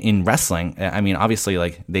in wrestling, I mean, obviously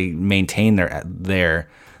like they maintain their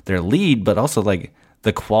lead, but also like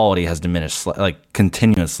the quality has diminished like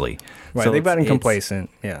continuously. Right, so they've gotten complacent.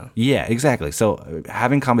 Yeah. Yeah, exactly. So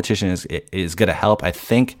having competition is going to help. I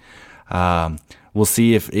think we'll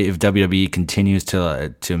see if WWE continues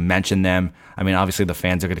to mention them. I mean, obviously the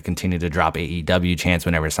fans are going to continue to drop AEW chants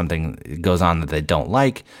whenever something goes on that they don't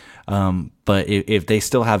like. But if they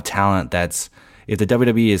still have talent, if the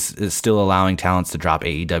WWE is still allowing talents to drop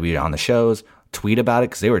AEW on the shows, tweet about it,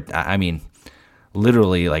 because they were, I mean,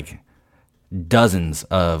 literally like dozens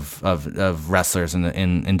of wrestlers in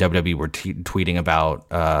WWE were tweeting about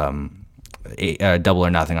Double or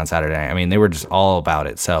Nothing on Saturday. I mean, they were just all about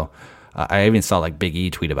it. So I even saw like Big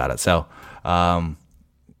E tweet about it. So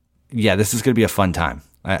this is going to be a fun time.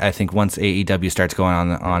 I think once AEW starts going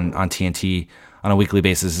on TNT on a weekly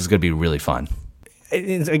basis, is going to be really fun.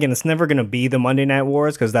 It's never going to be the Monday Night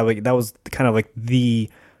Wars, because that was kind of like the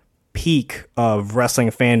peak of wrestling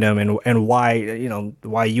fandom, and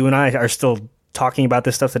why you and I are still talking about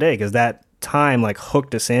this stuff today, because that time like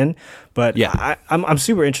hooked us in. But I'm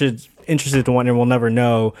super interested to wonder, and we'll never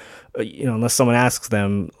know, unless someone asks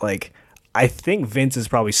them. Like, I think Vince is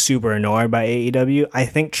probably super annoyed by AEW. I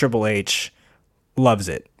think Triple H loves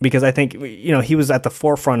it, because I think he was at the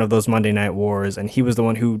forefront of those Monday Night Wars, and he was the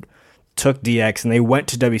one who took DX and they went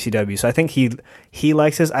to WCW. So I think he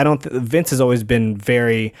likes this. Vince has always been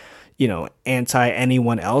very anti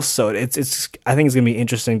anyone else. So I think it's gonna be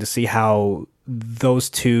interesting to see how those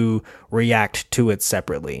two react to it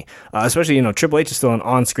separately. Especially Triple H is still an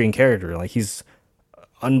on-screen character. Like, he's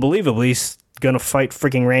unbelievably gonna fight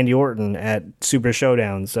freaking Randy Orton at Super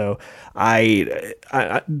Showdown. So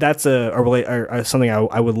that's something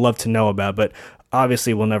I would love to know about, but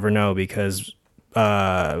obviously we'll never know, because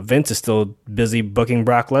Vince is still busy booking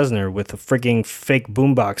Brock Lesnar with a freaking fake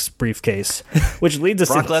boombox briefcase, which leads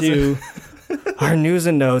us into our news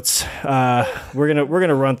and notes. We're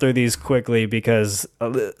gonna run through these quickly, because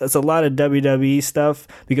it's a lot of WWE stuff,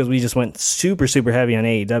 because we just went super heavy on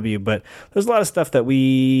AEW, but there's a lot of stuff that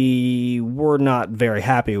we were not very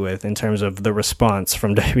happy with in terms of the response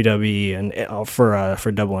from WWE and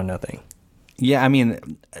for Double or Nothing. Yeah, I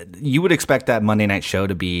mean, you would expect that Monday Night Show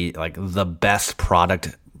to be like the best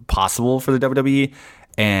product possible for the WWE,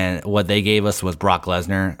 and what they gave us was Brock Party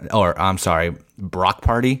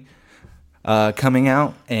coming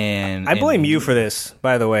out. And I blame you for this,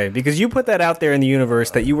 by the way, because you put that out there in the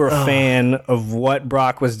universe that you were a fan of what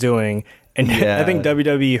Brock was doing, and Yeah. I think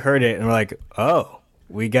WWE heard it and were like, "Oh,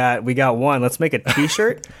 we got one. Let's make a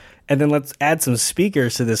T-shirt." And then let's add some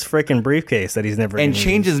speakers to this freaking briefcase that he's never and gonna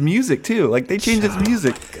change use. his music too. Like they change his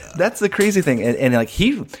music. That's the crazy thing. And like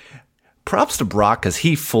props to Brock because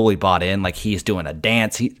he fully bought in. Like he's doing a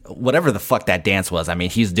dance. Whatever the fuck that dance was. I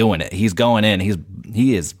mean, he's doing it. He's going in.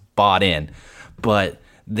 He is bought in. But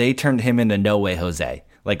they turned him into No Way Jose.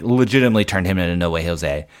 Like legitimately turned him into No Way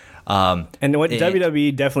Jose. And what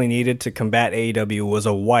WWE definitely needed to combat AEW was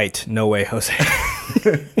a white No Way Jose.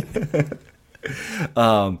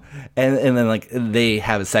 And then like they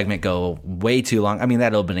have a segment go way too long. I mean,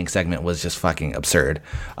 that opening segment was just fucking absurd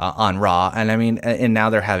on Raw. And I mean, and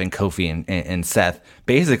now they're having Kofi and Seth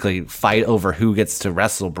basically fight over who gets to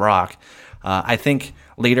wrestle Brock. I think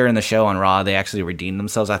later in the show on Raw, they actually redeemed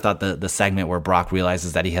themselves. I thought the segment where Brock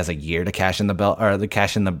realizes that he has a year to cash in the belt or the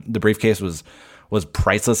cash in the briefcase was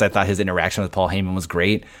priceless. I thought his interaction with Paul Heyman was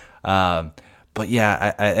great. But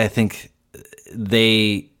yeah, I think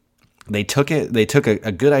they took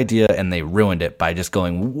a good idea and they ruined it by just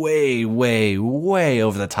going way, way, way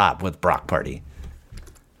over the top with Brock Party.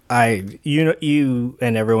 You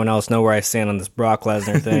and everyone else know where I stand on this Brock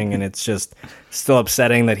Lesnar thing, and it's just still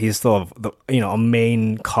upsetting that he's still a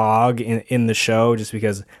main cog in the show, just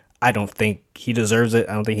because I don't think he deserves it.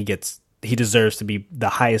 I don't think he deserves to be the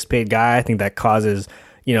highest paid guy. I think that causes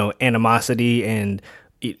animosity and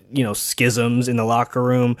schisms in the locker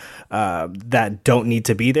room that don't need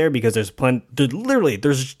to be there, because there's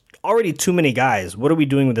already too many guys. What are we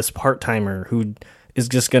doing with this part-timer who is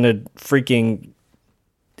just gonna freaking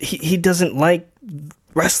he doesn't like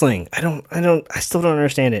wrestling? I still don't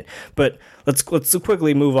understand it. But let's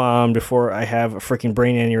quickly move on before I have a freaking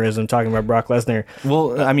brain aneurysm talking about Brock Lesnar.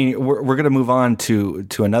 Well, I mean, we're gonna move on to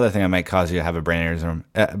another thing that might cause you to have a brain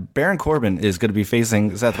aneurysm. Baron Corbin is going to be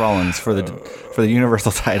facing Seth Rollins for the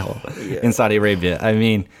Universal title in Saudi Arabia. I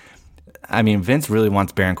mean, Vince really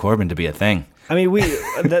wants Baron Corbin to be a thing. I mean,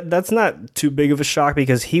 that's not too big of a shock,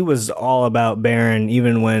 because he was all about Baron,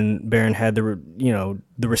 even when Baron had the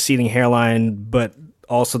receding hairline, but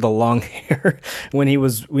also the long hair when he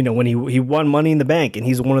was, when he won Money in the Bank, and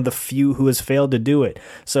he's one of the few who has failed to do it.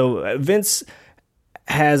 So Vince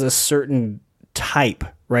has a certain type,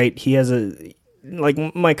 right? He has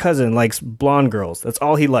like my cousin likes blonde girls. That's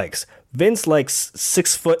all he likes. Vince likes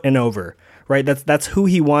 6 foot and over. Right, that's who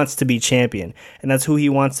he wants to be champion, and that's who he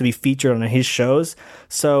wants to be featured on his shows.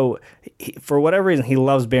 So, for whatever reason, he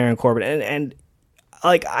loves Baron Corbin, and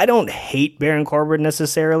like I don't hate Baron Corbin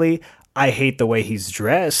necessarily. I hate the way he's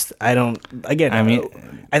dressed. I don't. Again,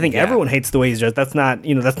 I think everyone hates the way he's dressed. That's not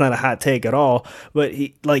a hot take at all. But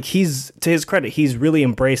he's to his credit, he's really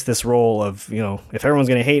embraced this role of if everyone's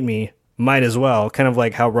gonna hate me, might as well, kind of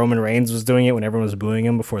like how Roman Reigns was doing it when everyone was booing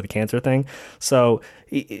him before the cancer thing. So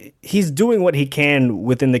he's doing what he can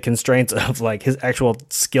within the constraints of like his actual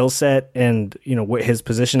skill set and his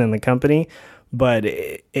position in the company. But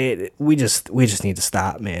we just need to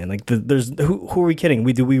stop, man. Like who are we kidding?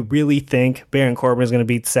 Do we really think Baron Corbin is going to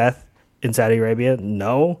beat Seth in Saudi Arabia?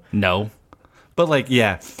 No. But like,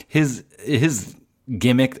 yeah, his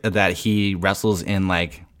gimmick that he wrestles in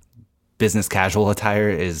like business casual attire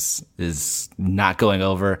is not going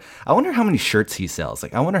over. I wonder how many shirts he sells.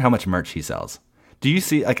 Like, I wonder how much merch he sells. Do you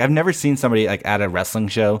see, like, I've never seen somebody like at a wrestling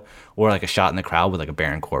show or like a shot in the crowd with like a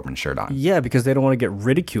Baron Corbin shirt on. Yeah, because they don't want to get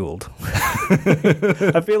ridiculed.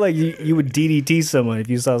 I feel like you would DDT someone if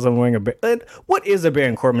you saw someone wearing what is a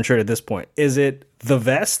Baron Corbin shirt at this point? Is it the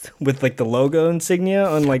vest with like the logo insignia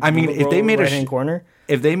on like if they made right-hand corner?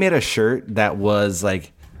 If they made a shirt that was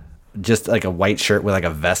like just like a white shirt with like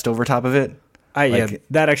a vest over top of it. That'd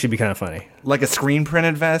actually be kind of funny. Like a screen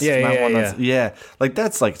printed vest. Yeah. Like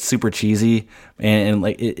that's like super cheesy, and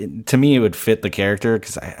like to me it would fit the character,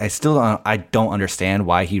 because I still don't understand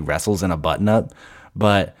why he wrestles in a button up,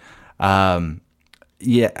 but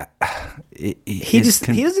he doesn't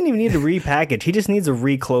even need to repackage. He just needs a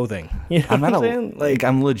reclothing.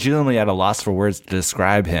 I'm legitimately at a loss for words to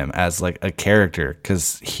describe him as like a character,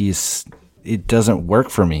 because it doesn't work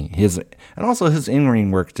for me. And also his in-ring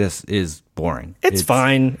work just is boring. It's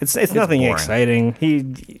fine. It's nothing boring. Exciting.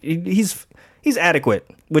 He's adequate,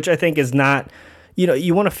 which I think is not.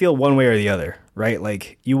 You want to feel one way or the other, right?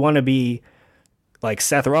 Like you want to be like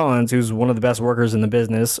Seth Rollins, who's one of the best workers in the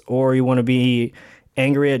business, or you want to be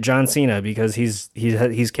angry at John Cena because he's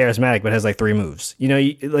charismatic but has like 3 moves. You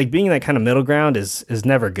know, like being that kind of middle ground is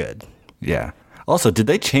never good. Yeah. Also, did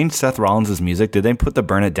they change Seth Rollins' music? Did they put the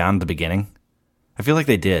Burn It Down at the beginning? I feel like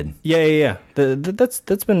they did. Yeah.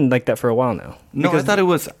 That's been like that for a while now. No, I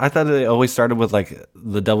thought they always started with like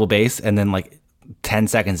the double bass, and then like 10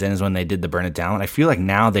 seconds in is when they did the Burn It Down. I feel like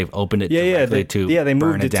now they've opened it directly to they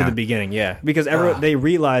moved Burn it to the beginning. Yeah, because they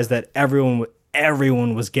realized that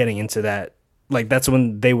everyone was getting into that. Like that's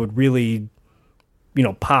when they would really, you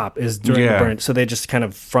know, pop is during the burn. So they just kind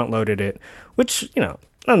of front loaded it, which, you know,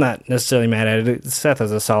 I'm not necessarily mad at it. Seth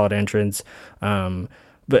has a solid entrance, but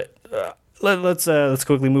let's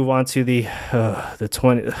quickly move on to the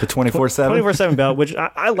 24/7 belt, which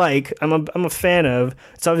I like. I'm a fan of.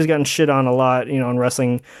 It's always gotten shit on a lot, you know, on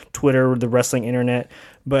wrestling Twitter, the wrestling internet.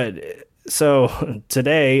 But so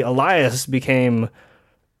today, Elias became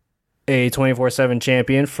a 24/7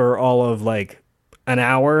 champion for all of like an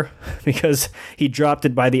hour because he dropped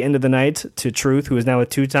it by the end of the night to Truth, who is now a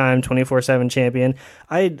 2-time 24/7 champion.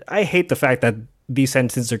 I hate the fact that these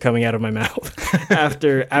sentences are coming out of my mouth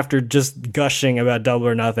after just gushing about Double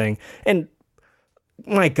or Nothing. And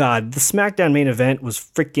my God, the SmackDown main event was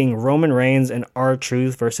freaking Roman Reigns and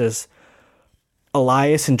R-Truth versus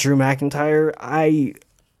Elias and Drew McIntyre.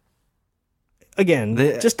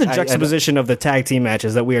 Just the juxtaposition of the tag team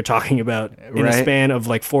matches that we are talking about in a span of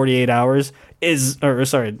like 48 hours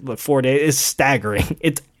 4 days is staggering.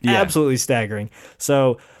 It's absolutely staggering.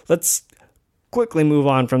 So let's quickly move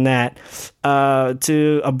on from that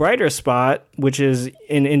to a brighter spot, which is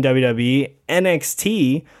in WWE,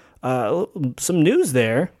 NXT. Some news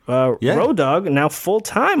there. Road Dogg now full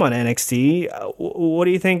time on NXT. What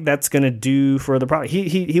do you think that's going to do for the product?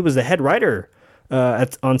 He was the head writer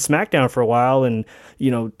on SmackDown for a while, and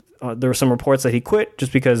you know there were some reports that he quit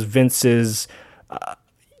just because Vince's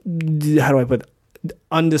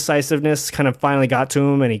undecisiveness kind of finally got to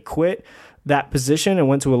him, and he quit that position and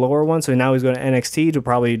went to a lower one. So now he's going to NXT to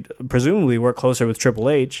presumably work closer with Triple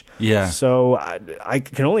H. Yeah. So I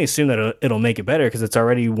can only assume that it'll make it better because it's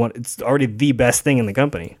already the best thing in the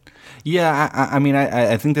company. Yeah, I mean,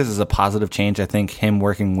 I think this is a positive change. I think him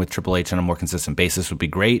working with Triple H on a more consistent basis would be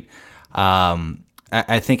great.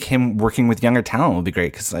 I think him working with younger talent would be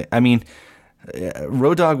great because I mean,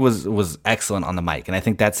 Road Dogg was excellent on the mic, and I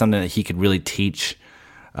think that's something that he could really teach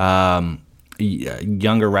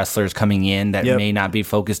younger wrestlers coming in that may not be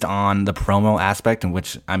focused on the promo aspect, and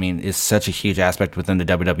which I mean is such a huge aspect within the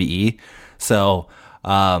WWE. So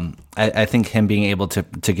I think him being able to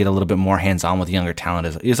get a little bit more hands on with younger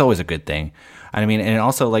talent is always a good thing. I mean, and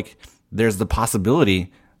also like there's the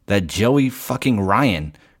possibility that Joey fucking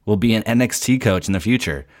Ryan will be an NXT coach in the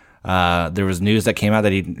future. There was news that came out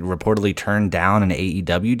that he reportedly turned down an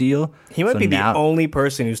AEW deal. He might be the only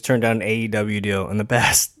person who's turned down an AEW deal in the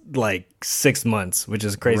past like 6 months, which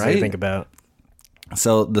is crazy to think about.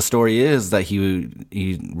 So the story is that he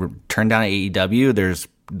turned down AEW.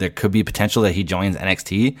 There could be potential that he joins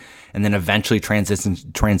NXT and then eventually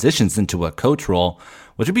transitions into a coach role,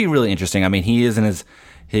 which would be really interesting. I mean, he is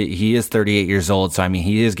 38 years old, so I mean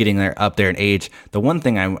he is getting up there in age. The one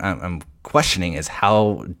thing I'm questioning is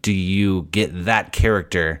how do you get that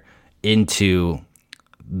character into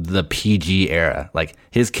the PG era? Like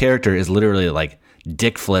his character is literally like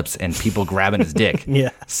dick flips and people grabbing his dick.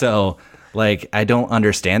 Yeah. So like I don't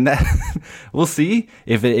understand that. We'll see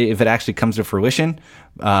if it actually comes to fruition.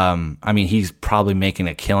 I mean he's probably making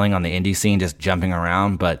a killing on the indie scene just jumping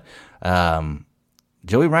around, but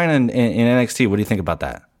Joey Ryan in NXT, what do you think about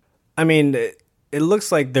that? I mean, it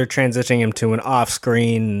looks like they're transitioning him to an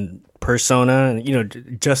off-screen persona, you know,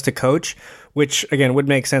 just to coach, which again would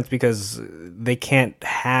make sense because they can't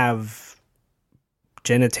have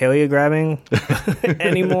genitalia grabbing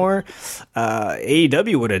anymore.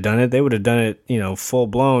 AEW would have done it. They would have done it, you know, full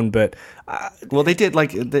blown. But well, they did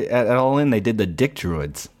at All In. They did the dick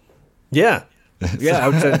druids. Yeah. Yeah,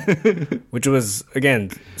 which was again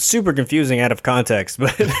super confusing out of context.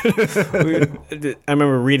 But I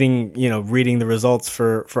remember reading the results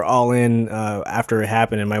for All In after it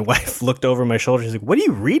happened, and my wife looked over my shoulder. She's like, "What are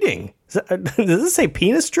you reading? Does this say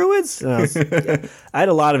penis druids?" And I had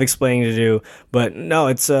a lot of explaining to do, but no,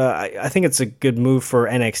 it's I think it's a good move for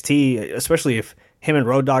NXT, especially if him and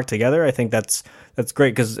Road Dogg together. I think that's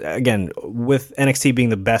great because again, with NXT being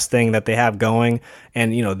the best thing that they have going,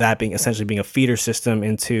 and you know that being essentially being a feeder system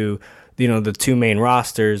into the two main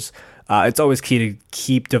rosters, it's always key to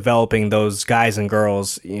keep developing those guys and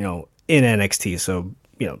girls in NXT. So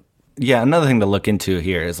yeah, another thing to look into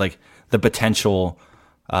here is like the potential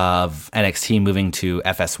of NXT moving to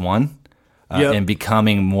FS1. and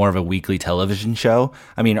becoming more of a weekly television show.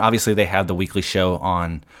 I mean, obviously they have the weekly show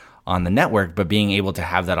on the network, but being able to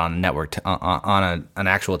have that on a network, on an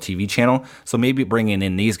actual TV channel. So maybe bringing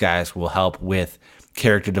in these guys will help with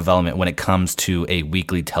character development when it comes to a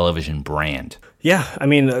weekly television brand. Yeah, I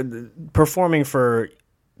mean, performing for,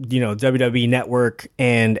 WWE Network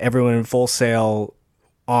and everyone in Full Sail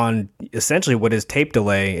on essentially what is tape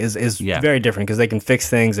delay is very different, because they can fix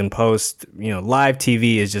things in post. Live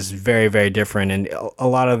TV is just very, very different. And a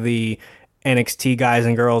lot of the NXT guys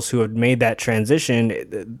and girls who have made that transition,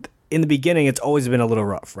 in the beginning, it's always been a little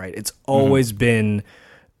rough, right? It's always been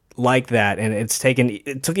like that, and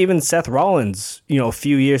it took even Seth Rollins, a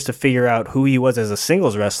few years to figure out who he was as a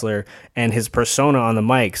singles wrestler and his persona on the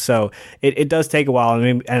mic. So it does take a while,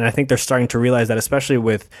 and I think they're starting to realize that, especially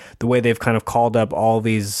with the way they've kind of called up all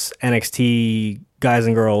these NXT guys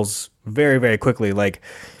and girls very, very quickly. Like,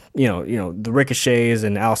 the Ricochets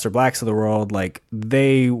and Aleister Blacks of the world, like,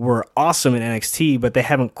 they were awesome in NXT, but they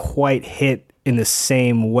haven't quite hit in the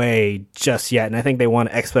same way just yet. And I think they want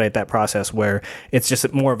to expedite that process where it's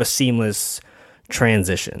just more of a seamless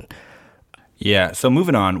transition. Yeah. So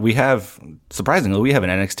moving on, surprisingly, we have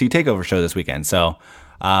an NXT TakeOver show this weekend. So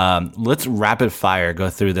let's rapid fire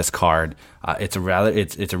go through this card. It's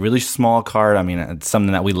a really small card. I mean, it's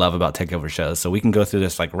something that we love about TakeOver shows. So we can go through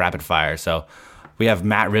this like rapid fire. So we have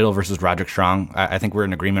Matt Riddle versus Roderick Strong. I think we're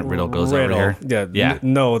in agreement. Riddle goes over here. Yeah.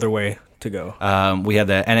 No other way to go. We have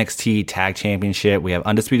the NXT Tag Championship. We have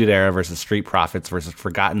Undisputed Era versus Street Profits versus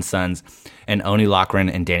Forgotten Sons and Oney Lachlan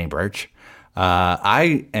and Danny Burch.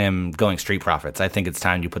 I am going Street Profits. I think it's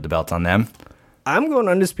time you put the belts on them. I'm going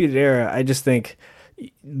Undisputed Era. I just think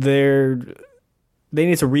they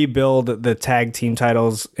need to rebuild the tag team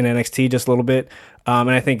titles in NXT just a little bit.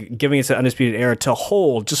 And I think giving it to Undisputed Era to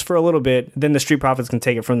hold just for a little bit, then the Street Profits can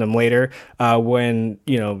take it from them later when,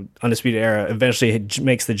 Undisputed Era eventually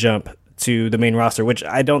makes the jump to the main roster, which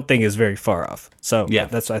I don't think is very far off. So yeah,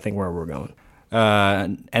 that's, I think, where we're going.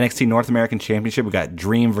 NXT North American Championship, we got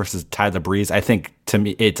Dream versus Tyler Breeze. I think, to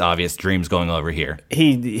me, it's obvious Dream's going over here.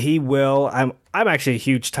 He will. I'm actually a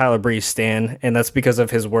huge Tyler Breeze stan, and that's because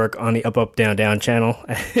of his work on the Up Up Down Down channel.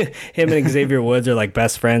 Him and Xavier Woods are like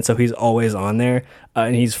best friends, so he's always on there,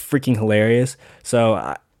 and he's freaking hilarious.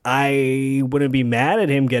 So I wouldn't be mad at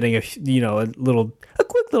him getting a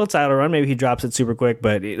quick little title run. Maybe he drops it super quick,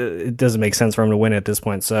 but it doesn't make sense for him to win at this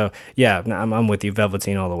point. So yeah, I'm with you,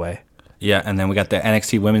 Velveteen all the way. Yeah, and then we got the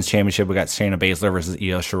NXT Women's Championship. We got Shayna Baszler versus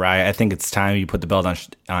Io Shirai. I think it's time you put the belt on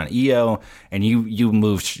Io, and you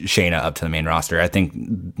move Shayna up to the main roster. I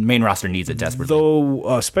think main roster needs it desperately.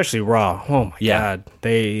 Though, especially Raw. Oh my God,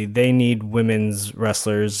 they need women's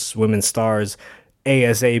wrestlers, women's stars,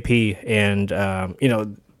 ASAP. And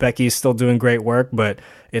Becky's still doing great work, but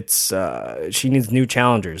it's she needs new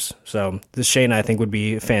challengers. So this Shayna, I think, would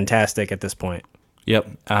be fantastic at this point. Yep.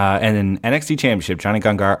 And then NXT Championship, Johnny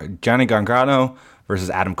Gargano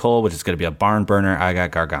versus Adam Cole, which is going to be a barn burner. I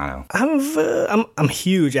got Gargano. I'm a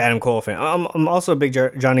huge Adam Cole fan. I'm also a big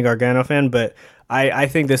Johnny Gargano fan, but I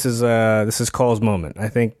think this is Cole's moment. I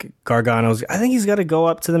think he's got to go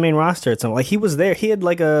up to the main roster at some. Like, he was there. He had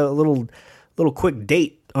like a little quick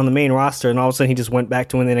date on the main roster, and all of a sudden he just went back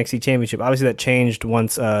to win the NXT Championship. Obviously that changed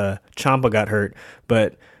once Ciampa got hurt,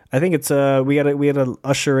 but I think it's we had to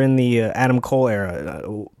usher in the Adam Cole era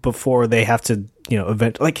before they have to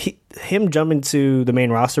him jumping to the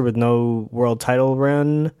main roster with no world title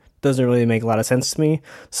run doesn't really make a lot of sense to me.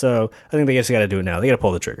 So I think they just got to do it now. They got to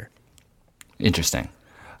pull the trigger. Interesting.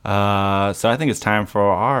 So I think it's time for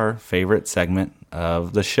our favorite segment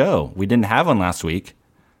of the show. We didn't have one last week,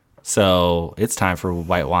 so it's time for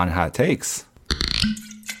White Wine Hot Takes.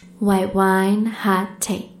 White Wine Hot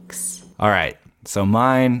Takes. All right. So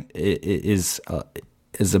mine is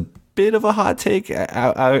a bit of a hot take.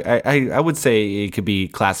 I would say it could be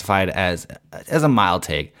classified as a mild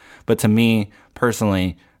take, but to me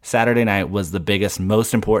personally, Saturday night was the biggest,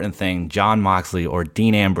 most important thing Jon Moxley or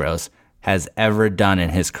Dean Ambrose has ever done in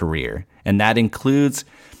his career, and that includes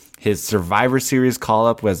his Survivor Series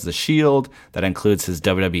call-up as the Shield. That includes his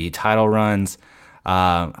WWE title runs.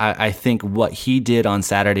 I think what he did on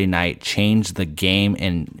Saturday night changed the game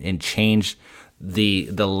and changed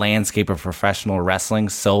the landscape of professional wrestling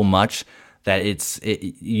so much that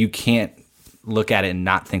you can't look at it and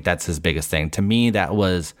not think that's his biggest thing. To me, that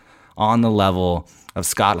was on the level of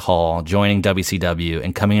Scott Hall joining WCW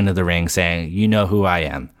and coming into the ring saying, "You know who I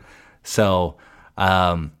am." So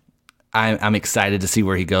I'm excited to see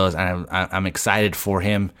where he goes. I'm excited for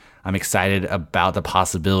him. I'm excited about the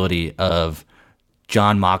possibility of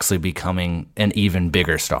Jon Moxley becoming an even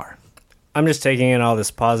bigger star. I'm just taking in all this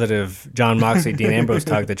positive John Moxley, Dean Ambrose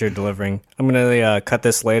talk that you're delivering. I'm going to cut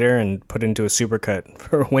this later and put into a supercut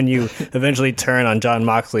for when you eventually turn on John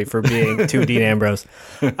Moxley for being too Dean Ambrose.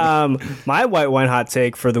 My white wine hot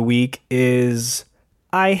take for the week is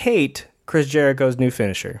I hate Chris Jericho's new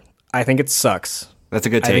finisher. I think it sucks. That's a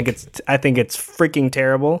good take. I think it's freaking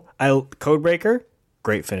terrible. Codebreaker,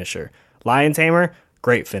 great finisher. Lion Tamer,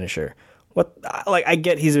 great finisher. I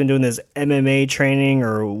get he's been doing this MMA training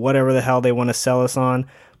or whatever the hell they want to sell us on,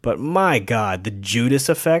 but my God, the Judas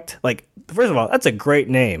effect. Like, first of all, that's a great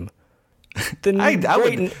name.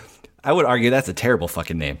 I would argue that's a terrible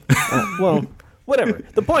fucking name. Well, whatever.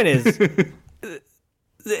 The point is,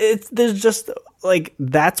 there's just like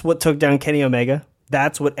that's what took down Kenny Omega.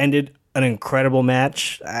 That's what ended an incredible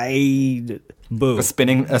match. Boo.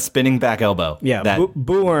 A spinning back elbow. Yeah,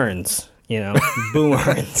 boo earns. Boo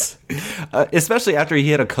earns. Especially after he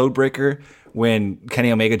hit a code breaker when Kenny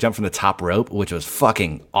Omega jumped from the top rope, which was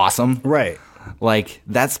fucking awesome. Right. Like,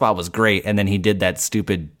 that spot was great, and then he did that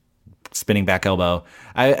stupid spinning back elbow.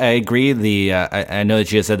 I agree. I know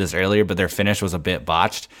that you had said this earlier, but their finish was a bit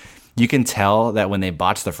botched. You can tell that when they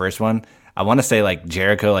botched the first one, I want to say, like,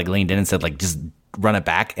 Jericho, like, leaned in and said, like, just run it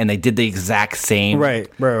back, and they did the exact same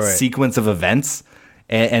sequence of events,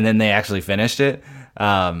 and then they actually finished it.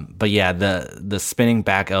 But yeah, the spinning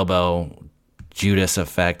back elbow Judas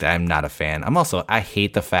effect, I'm not a fan. I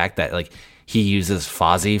hate the fact that like he uses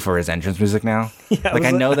Fozzy for his entrance music now. Yeah, like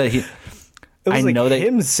I know that he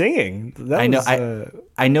him singing.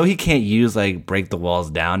 I know he can't use like Break the Walls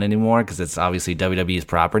Down anymore because it's obviously WWE's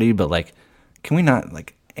property, but like can we not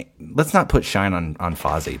like let's not put Shine on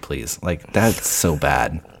Fozzy, please. Like that's so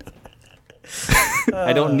bad.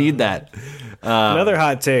 I don't need that. Another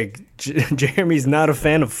hot take. Jeremy's not a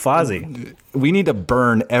fan of Fozzy. We need to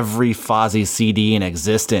burn every Fozzy CD in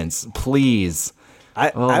existence, please.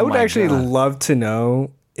 I would actually love to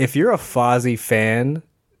know if you're a Fozzy fan.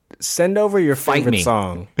 Send over your favorite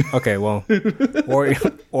song. Okay, well,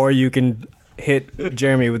 or you can hit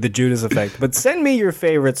Jeremy with the Judas effect. But send me your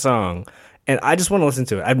favorite song, and I just want to listen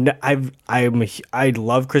to it. I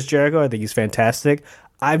love Chris Jericho. I think he's fantastic.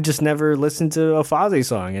 I've just never listened to a Fozzy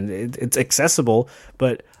song, and it's accessible.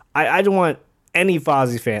 But I don't want any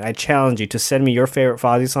Fozzy fan. I challenge you to send me your favorite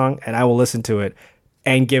Fozzy song, and I will listen to it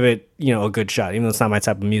and give it, a good shot. Even though it's not my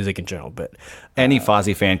type of music in general. But any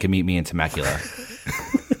Fozzy fan can meet me in Temecula.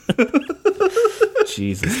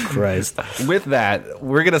 Jesus Christ. With that,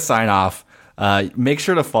 we're gonna sign off. Make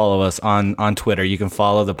sure to follow us on Twitter. You can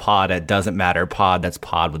follow the pod at Doesn't Matter Pod. That's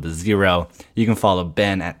pod with a 0. You can follow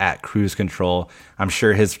Ben at Cruise Control. I'm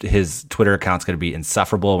sure his Twitter account's going to be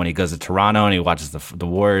insufferable when he goes to Toronto and he watches the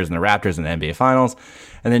Warriors and the Raptors in the NBA Finals.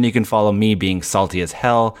 And then you can follow me being salty as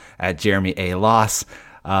hell at Jeremy A. Loss.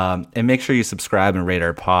 And make sure you subscribe and rate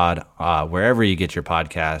our pod wherever you get your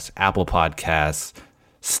podcasts. Apple Podcasts,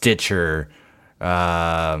 Stitcher.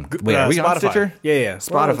 Are we Spotify. on Stitcher? Yeah.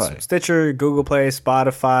 Spotify. Stitcher, Google Play,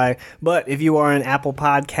 Spotify. But if you are an Apple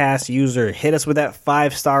Podcast user, hit us with that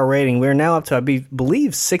 5-star rating. We're now up to, I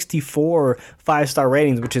believe, 64 5-star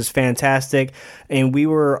ratings, which is fantastic. And we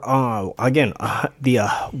were, the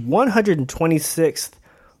 126th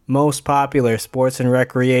most popular sports and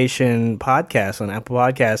recreation podcast on Apple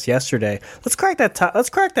Podcasts yesterday. Let's crack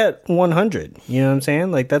that 100. You know what I'm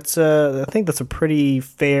saying? Like that's I think that's a pretty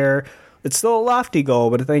fair. It's still a lofty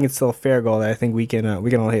goal, but I think it's still a fair goal that I think we can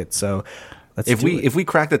all hit. So if we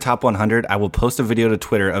crack the top 100, I will post a video to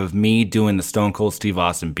Twitter of me doing the Stone Cold Steve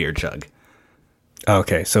Austin beer chug.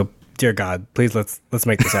 Okay, so dear God, please let's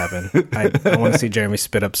make this happen. I want to see Jeremy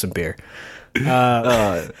spit up some beer.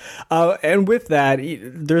 And with that,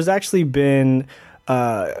 there's actually been.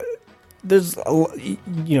 You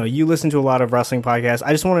listen to a lot of wrestling podcasts.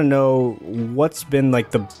 I just want to know what's been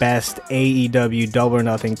like the best AEW Double or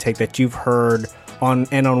Nothing take that you've heard on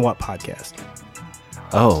what podcast?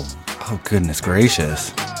 Oh goodness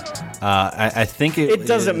gracious! I think it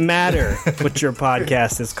doesn't matter what your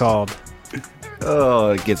podcast is called. Oh,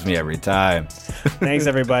 it gets me every time. Thanks,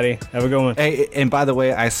 everybody. Have a good one. Hey, and by the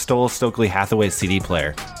way, I stole Stokely Hathaway's CD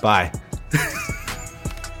player. Bye.